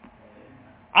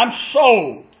 I'm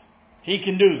sold He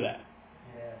can do that.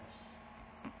 Yes.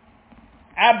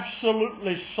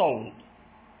 Absolutely sold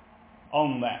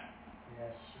on that.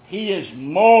 Yes, He is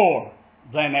more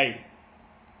than able.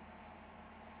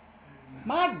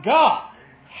 My God.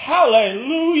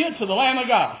 Hallelujah to the Lamb of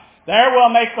God. There will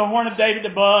I make the horn of David to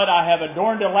bud. I have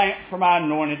adorned a lamp for my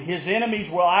anointed. His enemies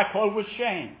will I clothe with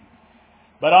shame.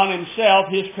 But on Himself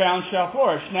His crown shall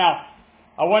flourish. Now,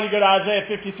 I want to go to Isaiah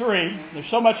 53. There's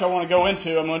so much I want to go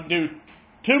into. I'm going to do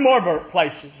 2 more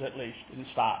places at least and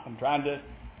stop. I'm trying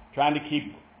to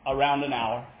keep around an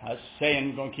hour. I was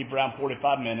saying I'm going to keep around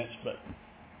 45 minutes, but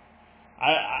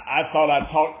I thought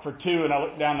I'd talk for 2, and I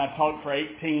looked down and I talked for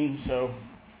 18, so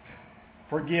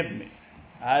forgive me.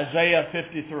 Isaiah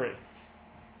 53. Amen.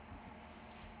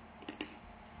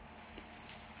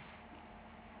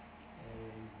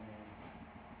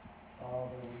 Father,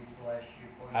 we bless you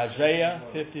for Isaiah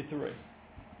 53.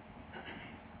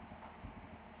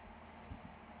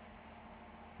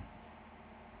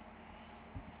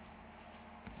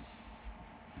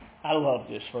 I love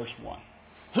this, verse 1.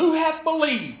 Who hath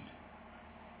believed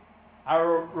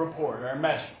our report, our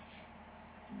message?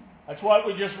 That's what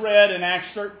we just read in Acts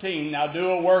 13. Now do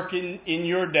a work in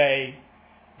your day,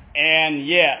 and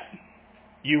yet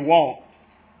you won't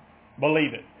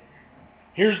believe it.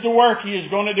 Here's the work He is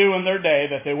going to do in their day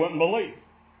that they wouldn't believe.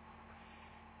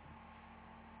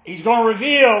 He's going to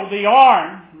reveal the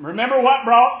arm. Remember what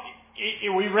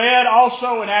we read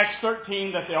also in Acts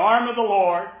 13 that the arm of the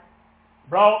Lord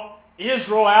brought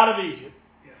Israel out of Egypt.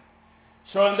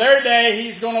 So in their day,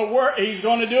 He's going to work. He's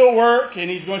going to do a work, and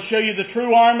He's going to show you the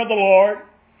true arm of the Lord.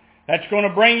 That's going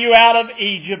to bring you out of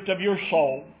Egypt of your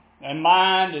soul and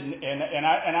mind. And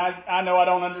I know I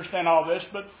don't understand all this,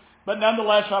 but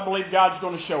nonetheless, I believe God's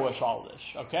going to show us all this.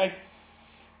 Okay.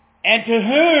 And to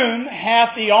whom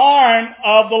hath the arm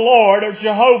of the Lord or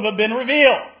Jehovah been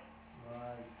revealed?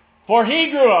 Right. For he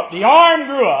grew up. The arm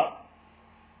grew up.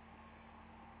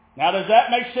 Now, does that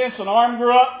make sense? An arm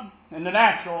grew up in the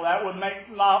natural. That would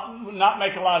not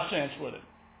make a lot of sense, would it?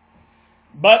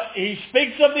 But he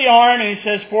speaks of the arm, and he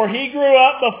says, for he grew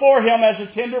up before him as a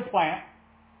tender plant,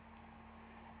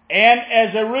 and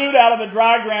as a root out of the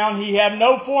dry ground. He had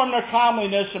no form nor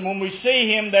comeliness, and when we see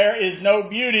him, there is no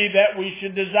beauty that we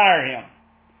should desire him.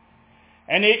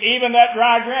 And even that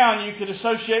dry ground you could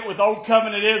associate with Old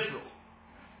Covenant Israel.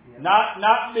 Yep.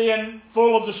 Not being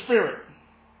full of the Spirit.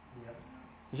 Yep.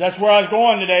 That's where I was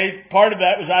going today. Part of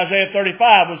that was Isaiah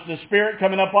 35, was the Spirit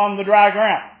coming up on the dry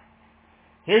ground.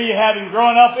 Here you have him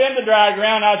growing up in the dry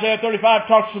ground. Isaiah 35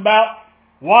 talks about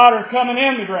water coming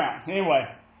in the ground. Anyway.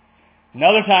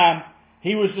 Another time,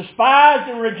 he was despised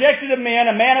and rejected of men,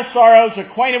 a man of sorrows,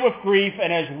 acquainted with grief,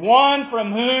 and as one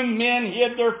from whom men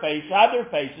hide their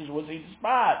faces was he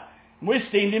despised. And we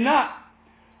esteemed him not.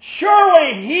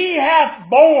 Surely he hath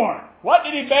borne. What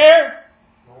did he bear?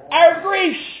 Our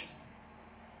griefs.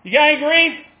 You got any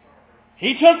grief?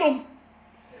 He took them.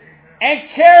 And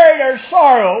carried our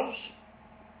sorrows.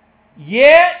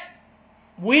 Yet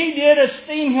we did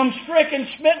esteem him stricken,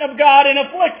 smitten of God, and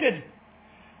afflicted.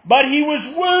 But he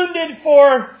was wounded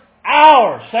for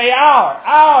our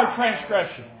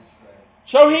transgression.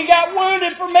 So he got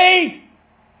wounded for me.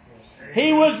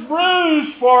 He was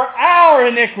bruised for our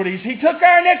iniquities. He took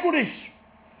our iniquities.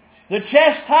 The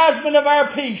chastisement of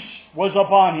our peace was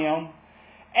upon him.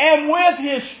 And with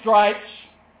his stripes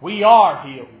we are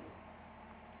healed.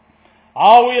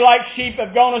 All we like sheep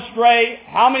have gone astray.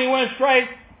 How many went astray?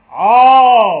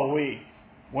 All we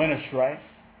went astray.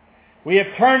 We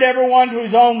have turned everyone to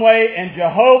his own way, and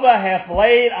Jehovah hath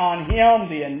laid on him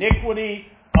the iniquity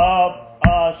of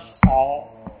us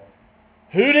all.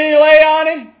 Who did he lay on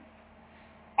him?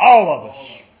 All of us.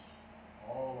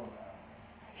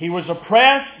 He was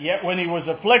oppressed, yet when he was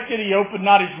afflicted, he opened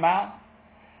not his mouth.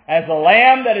 As a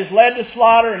lamb that is led to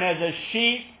slaughter, and as a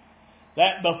sheep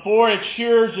that before its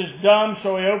shearers is dumb,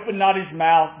 so he opened not his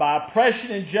mouth. By oppression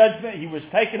and judgment he was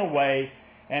taken away.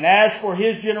 And as for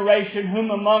his generation, whom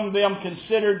among them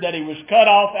considered that he was cut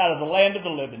off out of the land of the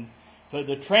living, for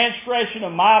the transgression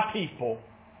of my people,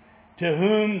 to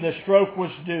whom the stroke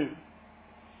was due.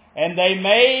 And they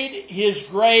made his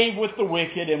grave with the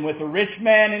wicked, and with the rich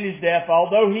man in his death,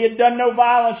 although he had done no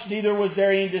violence, neither was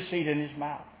there any deceit in his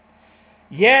mouth.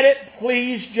 Yet it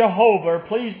pleased Jehovah,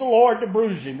 pleased the Lord to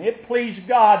bruise him. It pleased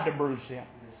God to bruise him.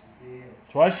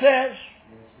 That's what it says.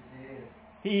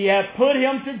 He hath put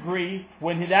him to grief.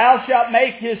 When thou shalt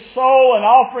make his soul an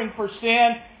offering for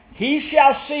sin, he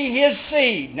shall see his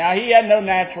seed. Now, he had no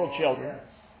natural children.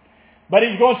 But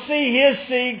he's going to see his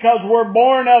seed because we're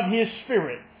born of his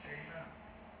Spirit.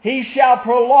 He shall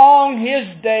prolong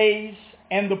his days,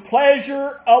 and the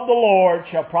pleasure of the Lord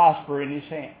shall prosper in his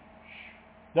hand.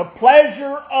 The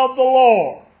pleasure of the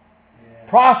Lord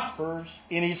prospers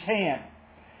in his hand.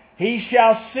 He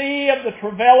shall see of the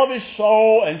travail of his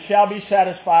soul, and shall be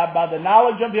satisfied. By the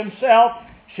knowledge of himself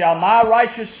shall my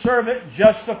righteous servant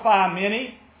justify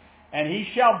many, and he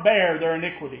shall bear their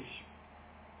iniquities.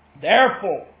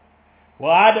 Therefore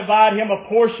will I divide him a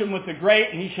portion with the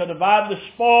great, and he shall divide the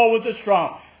spoil with the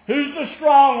strong. Who's the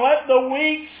strong? Let the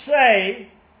weak say,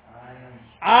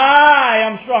 I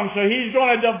am strong. So he's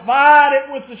going to divide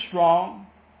it with the strong.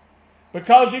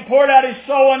 Because he poured out his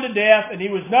soul unto death, and he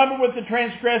was numbered with the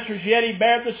transgressors, yet he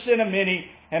bare the sin of many,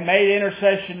 and made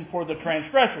intercession for the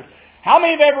transgressors. How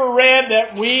many have ever read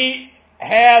that we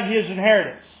have his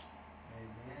inheritance?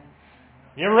 Amen.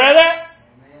 You ever read that?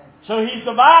 Amen. So he's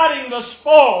dividing the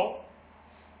spoil,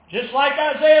 just like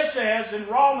Isaiah says in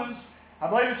Romans, I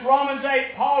believe it's Romans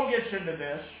 8, Paul gets into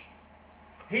this.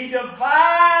 He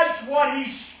divides what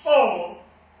he stole,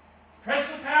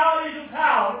 principalities and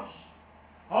powers.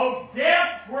 O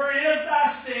death, where is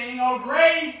thy sting? O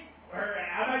grave,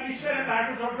 I may be saying it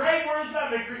backwards. O grave, where is thy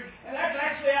victory? And that's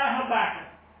actually out of Habakkuk.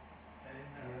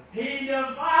 He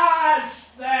divides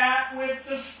that with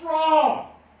the strong.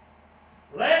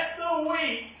 Let the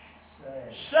weak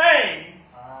say,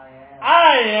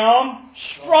 I am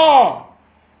strong.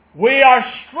 We are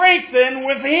strengthened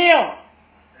with him.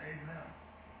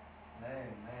 Amen.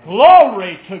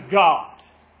 Glory to God.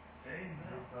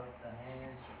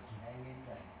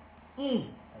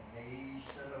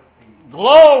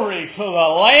 Glory to the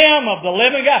Lamb of the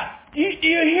living God. Do you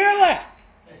hear that?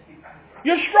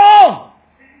 You're strong.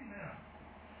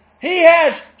 He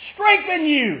has strengthened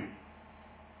you.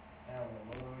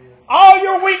 All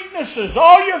your weaknesses,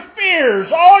 all your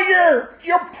fears, all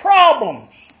your problems.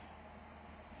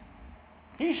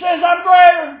 He says, I'm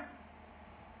greater.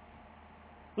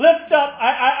 Lift up.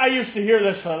 I used to hear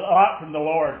this a lot from the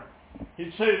Lord.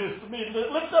 He'd say this to me,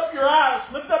 lift up your eyes.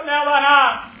 Lift up now thine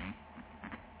eyes.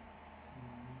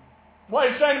 What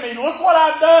he's saying to me, look what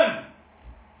I've done.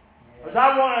 Because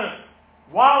I want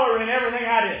to wallow in everything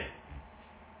I did.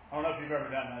 I don't know if you've ever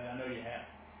done that. I know you have.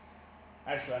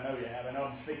 Actually, I know you have. I know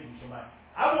I'm speaking to somebody.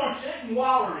 I want to sit and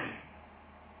wallow in it.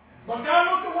 But God,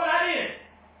 look at what I did.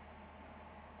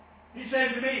 He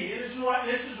said to me, this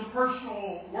is a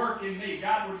personal work in me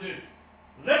God would do.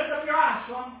 Lift up your eyes,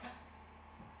 son.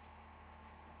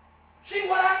 See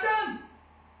what I've done.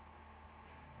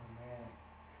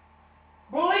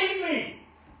 Believe me.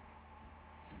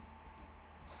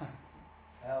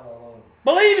 Hallelujah.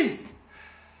 Believe Him.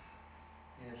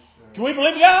 Yes, sir. Do we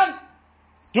believe God?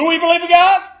 Do we believe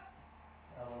God?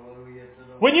 Hallelujah to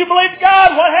the When you believe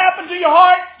God, what happened to your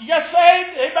heart? You got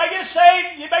saved. Everybody get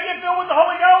saved. You get filled with the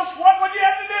Holy Ghost. What do you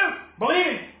have to do? Believe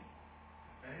Him.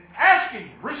 Ask Him.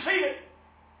 Receive it.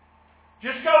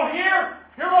 Just go here.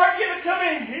 Here, Lord, give it to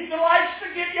me. He delights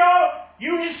to give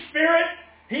you His Spirit.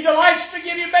 He delights to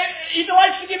give you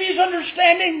His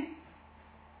understanding.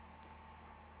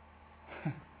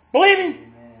 Believe Him.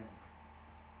 Amen.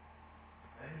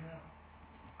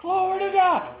 Glory to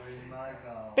God. Glory to my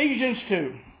God. Ephesians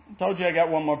 2. I told you I got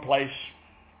one more place.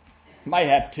 Might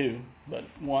have two, but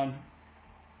one.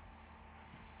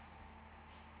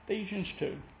 Ephesians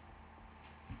 2.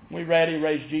 We read He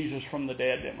raised Jesus from the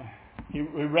dead, didn't we?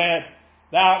 We read,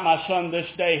 Thou art my Son, this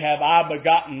day have I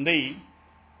begotten thee.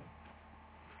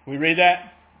 We read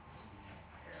that?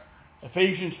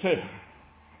 Ephesians 2.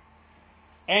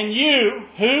 And you,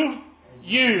 who?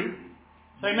 You.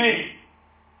 Say me.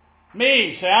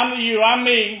 Me. Say I'm the you, I'm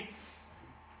me.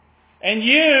 And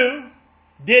you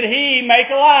did He make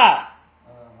alive.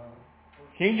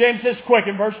 King James says quick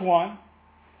in verse 1.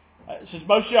 Since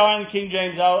most of y'all are in the King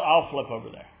James, I'll flip over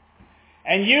there.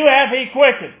 And you have He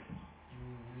quickened.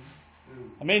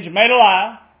 That means you made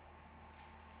alive.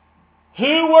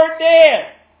 Who were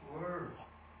dead.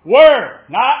 Were.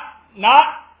 Not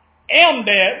am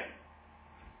dead.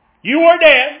 You were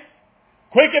dead.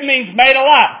 Quickened means made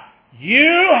alive.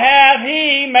 You have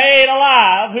He made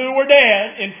alive who were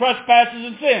dead in trespasses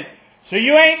and sins. So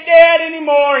you ain't dead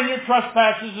anymore in your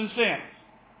trespasses and sins.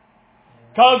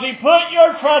 Because He put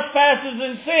your trespasses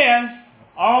and sins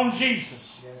on Jesus.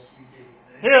 Yes, He did.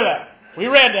 Hear that. We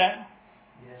read that.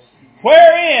 Yes, He did.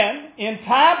 Wherein, in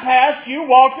time past, you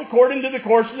walked according to the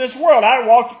course of this world. I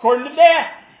walked according to death.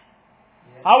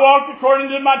 I walked according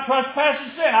to my trespass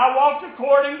and sin. I walked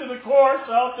according to the course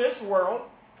of this world,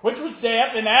 which was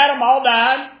death, and Adam all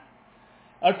died.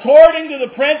 According to the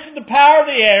prince of the power of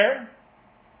the air,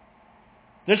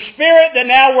 the spirit that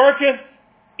now worketh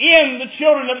in the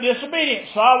children of disobedience.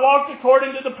 So I walked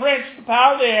according to the prince of the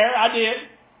power of the air. I did.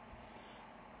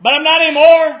 But I'm not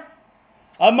anymore.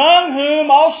 Among whom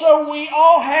also we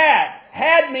all had.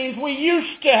 Had means we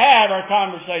used to have our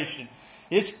conversation.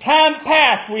 It's time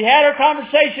past. We had our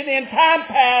conversation in time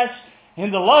past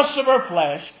in the lusts of our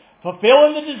flesh,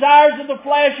 fulfilling the desires of the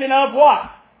flesh and of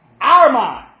what? Our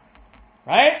mind.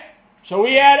 Right? So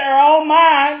we had our own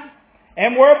mind,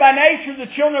 and were by nature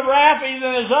the children of wrath,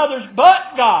 even as others,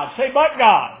 but God. Say, but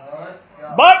God.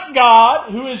 But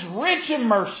God, who is rich in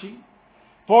mercy,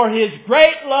 for His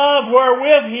great love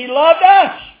wherewith He loved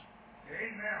us.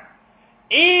 Amen.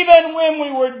 Even when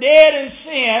we were dead in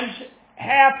sins,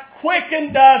 hath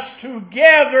quickened us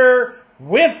together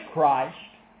with Christ.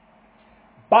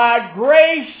 By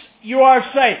grace you are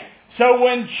saved. So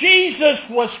when Jesus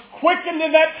was quickened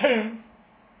in that tomb,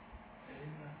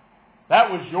 that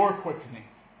was your quickening.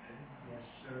 Yes,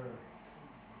 sir.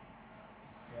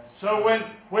 Yes, so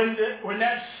when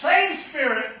that same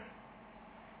Spirit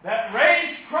that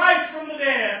raised Christ from the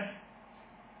dead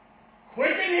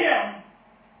quickened Him,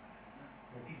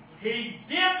 He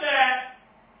did that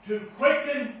to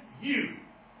quicken you.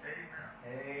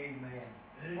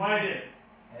 Amen. Why did it?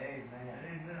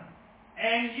 Amen.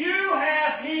 And you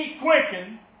have He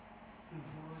quickened.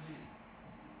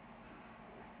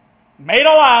 Made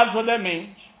alive is what that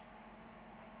means.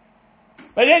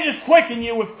 But it just quicken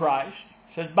you with Christ.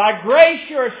 It says, by grace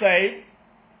you are saved.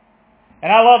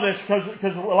 And I love this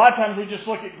because a lot of times we just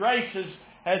look at grace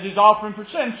as His offering for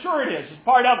sin. Sure it is. It's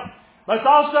part of it. But it's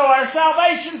also our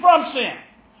salvation from sin.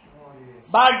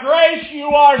 By grace you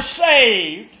are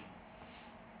saved.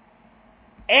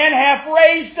 and hath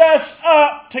raised us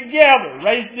up together.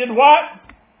 Did what?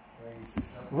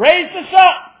 Raised us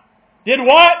up. Did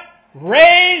what?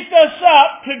 Raised us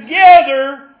up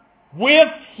together with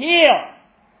Him.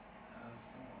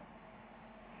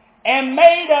 And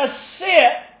made us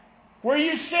sit. Where are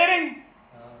you sitting?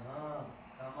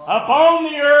 Upon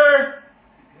the earth,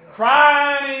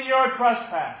 crying in your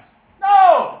trespass.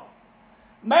 No!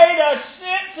 Made us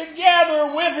sit together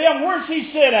with Him. Where's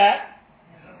He sit at?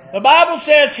 The Bible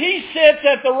says He sits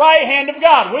at the right hand of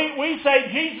God. We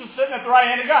say Jesus is sitting at the right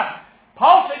hand of God.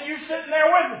 Paul said you're sitting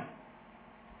there with Him.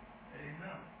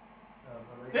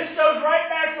 This goes right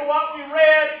back to what we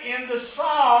read in the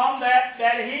Psalm, that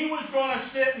He was going to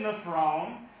sit in the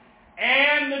throne,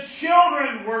 and the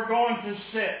children were going to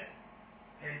sit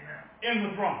in the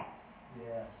throne.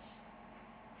 Yes.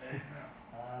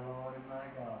 My Lord and my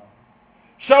God.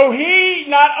 So He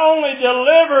not only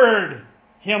delivered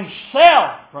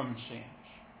Himself from sins,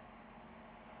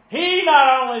 He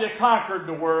not only conquered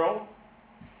the world,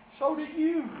 so did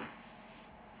you.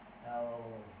 Hallelujah.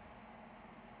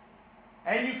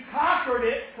 And you conquered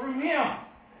it through Him. That's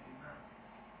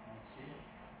it.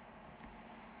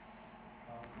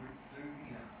 Conquered through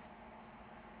Him.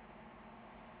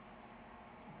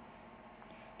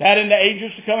 That in the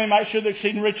ages to come He might show the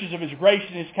exceeding riches of His grace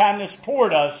and His kindness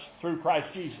toward us through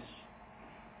Christ Jesus.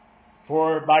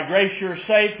 For by grace you are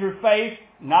saved through faith,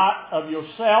 not of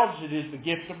yourselves. It is the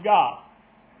gift of God.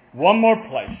 One more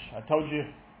place. I told you.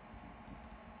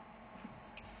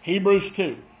 Hebrews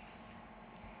 2.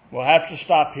 We'll have to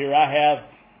stop here. I have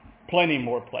plenty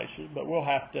more places, but we'll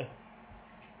have to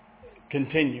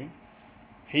continue.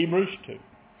 Hebrews 2.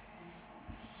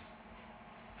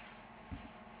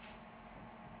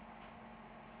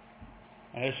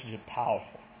 And this is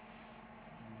powerful.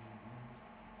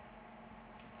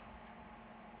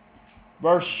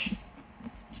 Verse,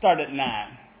 start at 9. Yeah.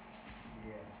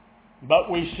 But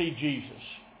we see Jesus.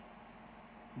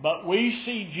 But we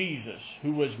see Jesus,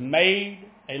 who was made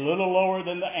a little lower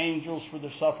than the angels for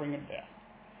the suffering of death,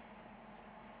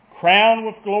 crowned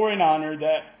with glory and honor,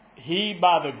 that He,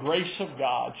 by the grace of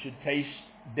God, should taste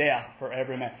death for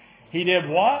every man. He did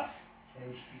what?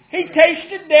 He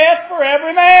tasted death for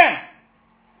every man.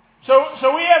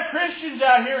 So we have Christians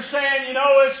out here saying,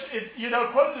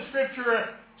 quote the scripture,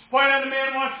 it's appointed unto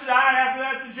man once to die, and after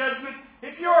that the judgment.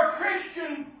 If you're a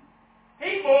Christian,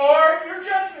 He bore your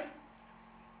judgment.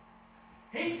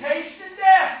 He tasted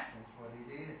death. That's what He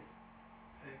did.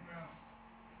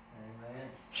 Amen.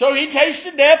 So He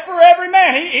tasted death for every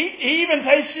man. He even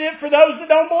tasted it for those that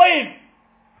don't believe.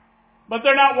 But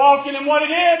they're not walking in what He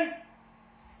did.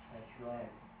 That's right.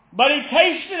 But He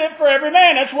tasted it for every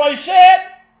man. That's what He said.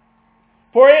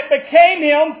 For it became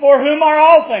Him for whom are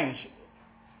all things.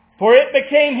 For it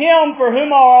became Him for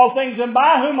whom are all things, and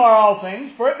by whom are all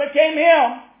things. For it became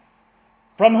Him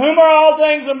from whom are all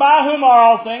things, and by whom are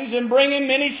all things, in bringing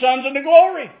many sons into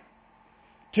glory,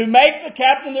 to make the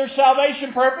captain of their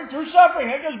salvation perfect through suffering.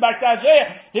 It goes back to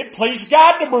Isaiah. It pleased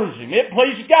God to bruise Him. It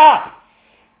pleased God.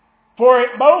 For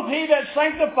both He that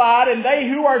sanctified and they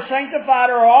who are sanctified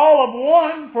are all of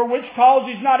one, for which cause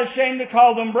He's not ashamed to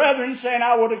call them brethren, saying,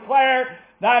 I will declare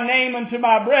Thy name unto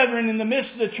my brethren. In the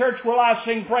midst of the church will I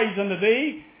sing praise unto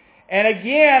Thee. And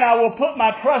again I will put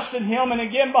my trust in Him, and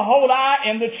again, behold, I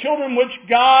and the children which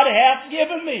God hath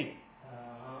given me.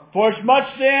 For as much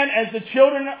then as the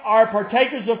children are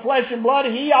partakers of flesh and blood,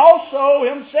 He also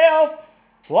Himself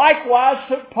likewise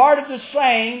took part of the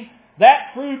same,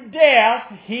 that through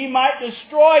death He might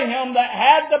destroy him that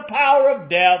had the power of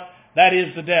death, that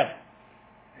is the devil.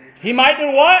 He might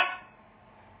do what?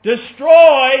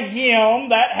 Destroy him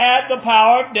that had the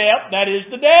power of death, that is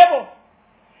the devil.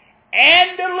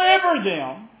 And deliver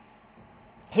them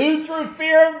who through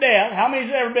fear of death. How many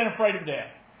has ever been afraid of death?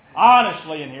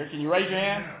 Honestly in here. Can you raise your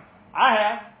hand? I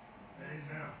have.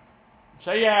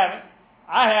 Say you haven't.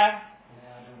 I have.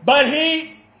 But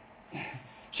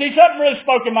something really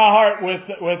spoke in my heart with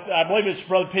I believe it's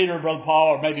Brother Peter or Brother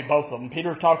Paul, or maybe both of them. Peter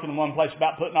was talking in one place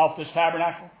about putting off this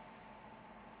tabernacle.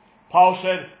 Paul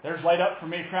said, there's laid up for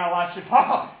me a crown of life. See,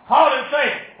 Paul didn't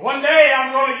say, one day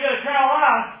I'm going to get a crown of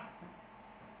life.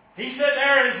 He said,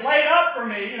 there is laid up for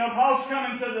me. Paul's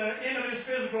coming to the end of his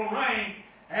physical reign,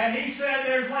 and he said,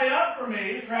 there's laid up for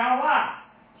me a crown of life.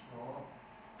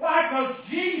 Why? Because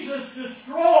Jesus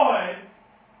destroyed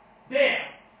death.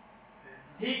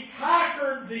 He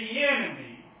conquered the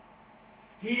enemy.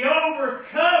 He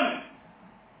overcome it.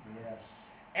 Yes.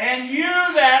 And you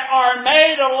that are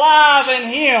made alive in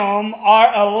Him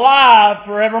are alive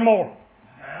forevermore.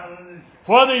 Hallelujah.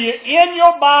 Whether you're in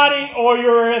your body or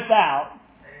you're without,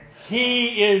 He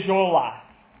is your life.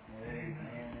 Amen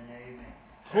and amen.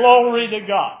 Glory to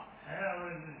God.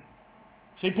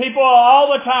 See, people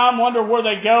all the time wonder where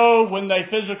they go when they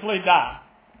physically die.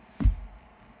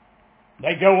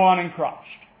 They go on in Christ.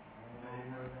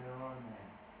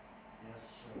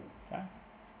 Okay?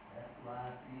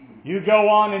 You go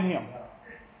on in Him.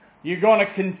 You're going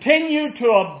to continue to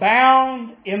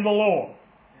abound in the Lord.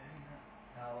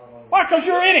 Why? Because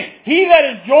you're in Him. He that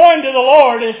is joined to the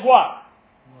Lord is what?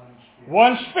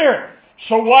 One Spirit.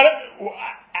 So what?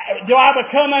 Do I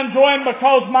become unjoined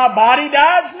because my body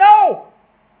dies? No.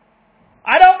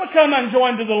 I don't become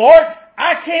unjoined to the Lord.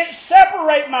 I can't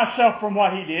separate myself from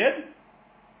what He did.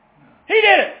 He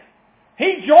did it.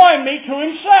 He joined me to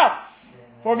Himself.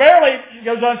 For verily, it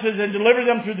goes on and says, and deliver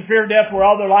them through the fear of death where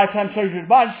all their lifetime soldiers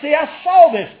bondage. See, I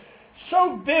saw this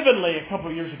so vividly a couple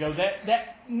of years ago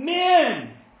that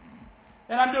men,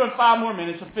 and I'm doing 5 more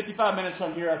minutes, so 55 minutes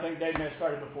on here. I think Dave may have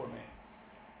started before me.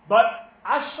 But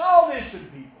I saw this in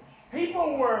people.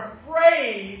 People were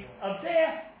afraid of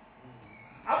death.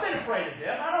 I've been afraid of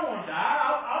death. I don't want to die.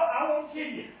 I won't kill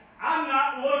you. I'm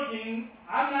not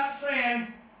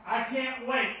saying I can't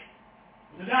wait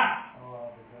to die.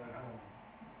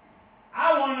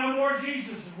 I want to know more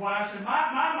Jesus is what I said. My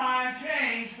mind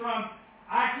changed from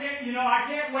I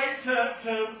can't wait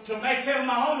to make heaven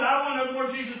my home. I want to know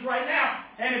more Jesus right now.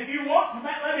 And if you want to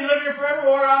let me live here forever,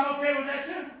 or I'm okay with that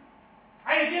too.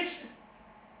 I ain't against it.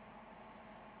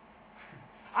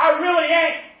 I really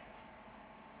ain't.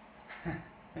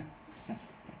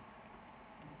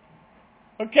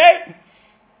 Okay?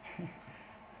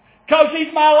 Because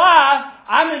He's my life.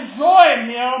 I'm enjoying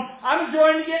Him. I'm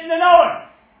enjoying getting to know Him.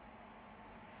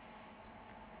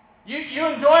 You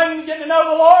enjoying getting to know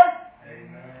the Lord? Amen.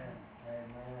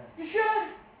 Amen. You should.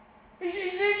 He's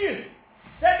in you.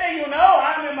 That day you'll know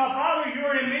I'm in my Father,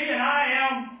 you're in me, and I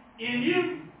am in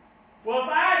you. Well,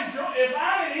 if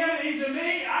I'm in Him and He's in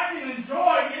me, I can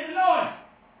enjoy getting to know Him.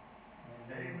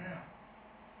 Amen.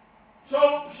 So,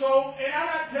 and I'm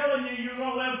not telling you you're going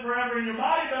to live forever in your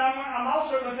body, but I'm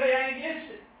also going to tell you I ain't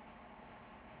against it.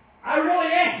 I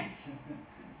really ain't.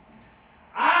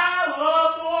 I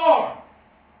love the Lord.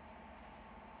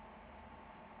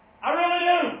 I really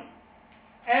do.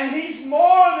 And He's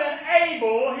more than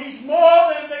able, He's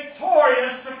more than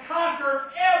victorious to conquer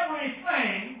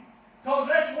everything, because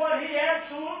that's what He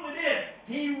absolutely did.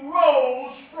 He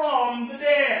rose from the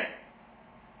dead.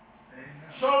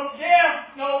 Amen. So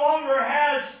death no longer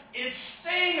has its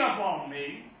sting upon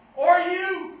me or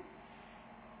you.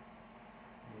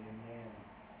 Amen.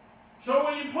 So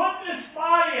when you put this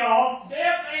body off,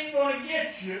 death ain't going to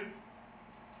get you,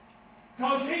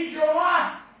 because He's your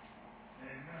life.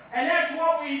 And that's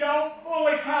what we don't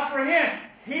fully comprehend.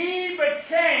 He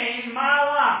became my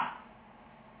life.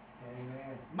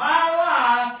 Amen. My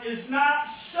life is not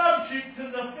subject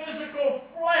to the physical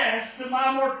flesh, to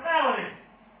my mortality.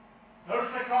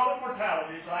 Notice they call it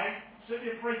mortality. So I ain't sitting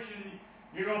here preaching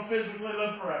you're going to physically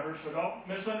live forever, so don't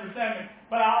misunderstand me.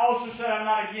 But I also said I'm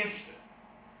not against it.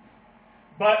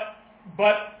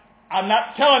 But I'm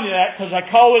not telling you that because I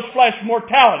call this flesh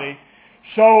mortality.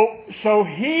 So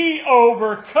He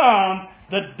overcome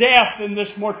the death in this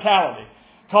mortality.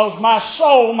 Because my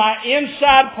soul, my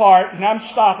inside part, and I'm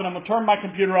stopping, I'm going to turn my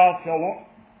computer off,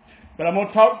 but I'm going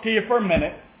to talk to you for a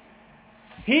minute.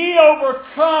 He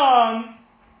overcome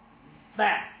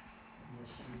that.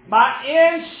 My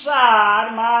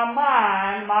inside, my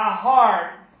mind, my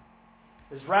heart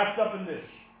is wrapped up in this.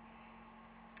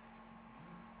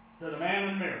 To the man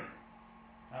in the mirror.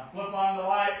 I flip on the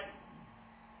light,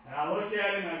 and I look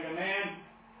at him and I go, man,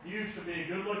 you used to be a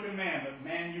good-looking man, but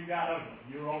man, you got ugly.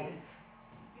 You're old.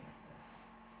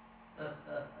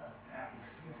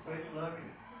 Quit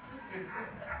looking.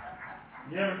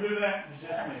 You ever do that? It's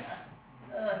just me.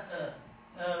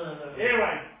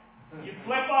 Anyway, you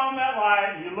flip on that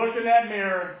light, you look in that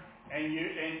mirror, and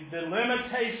the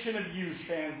limitation of you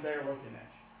stands there looking at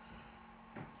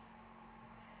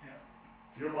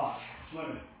you. Your body. It's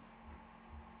limited.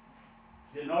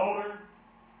 Getting older.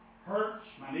 Hurts.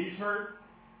 My knees hurt.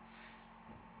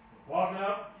 Walking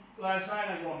up last night,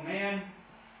 I'm going, man,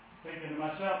 thinking to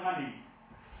myself, my knee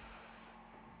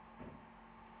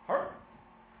hurt.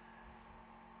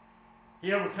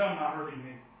 He overcome my hurting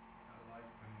knee. I like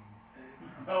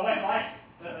pain. Oh, wait, like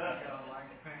it. I like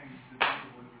pain.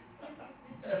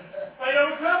 They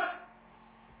overcome it.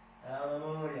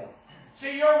 Hallelujah.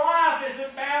 See, your life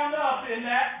isn't bound up in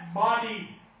that body.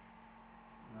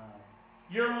 No.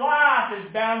 Your life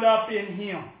is bound up in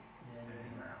Him. Amen.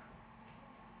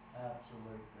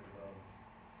 Absolutely, brother.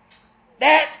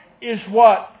 That is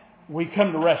what we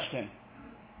come to rest in.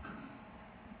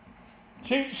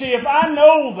 See, if I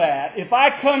know that, if I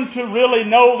come to really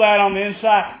know that on the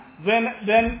inside, then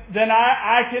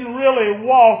I can really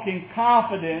walk in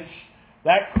confidence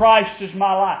that Christ is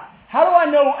my life. How do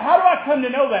I come to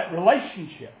know that?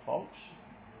 Relationship, folks.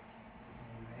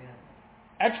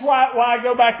 That's why I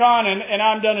go back on, and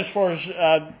I'm done as far as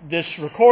this recording.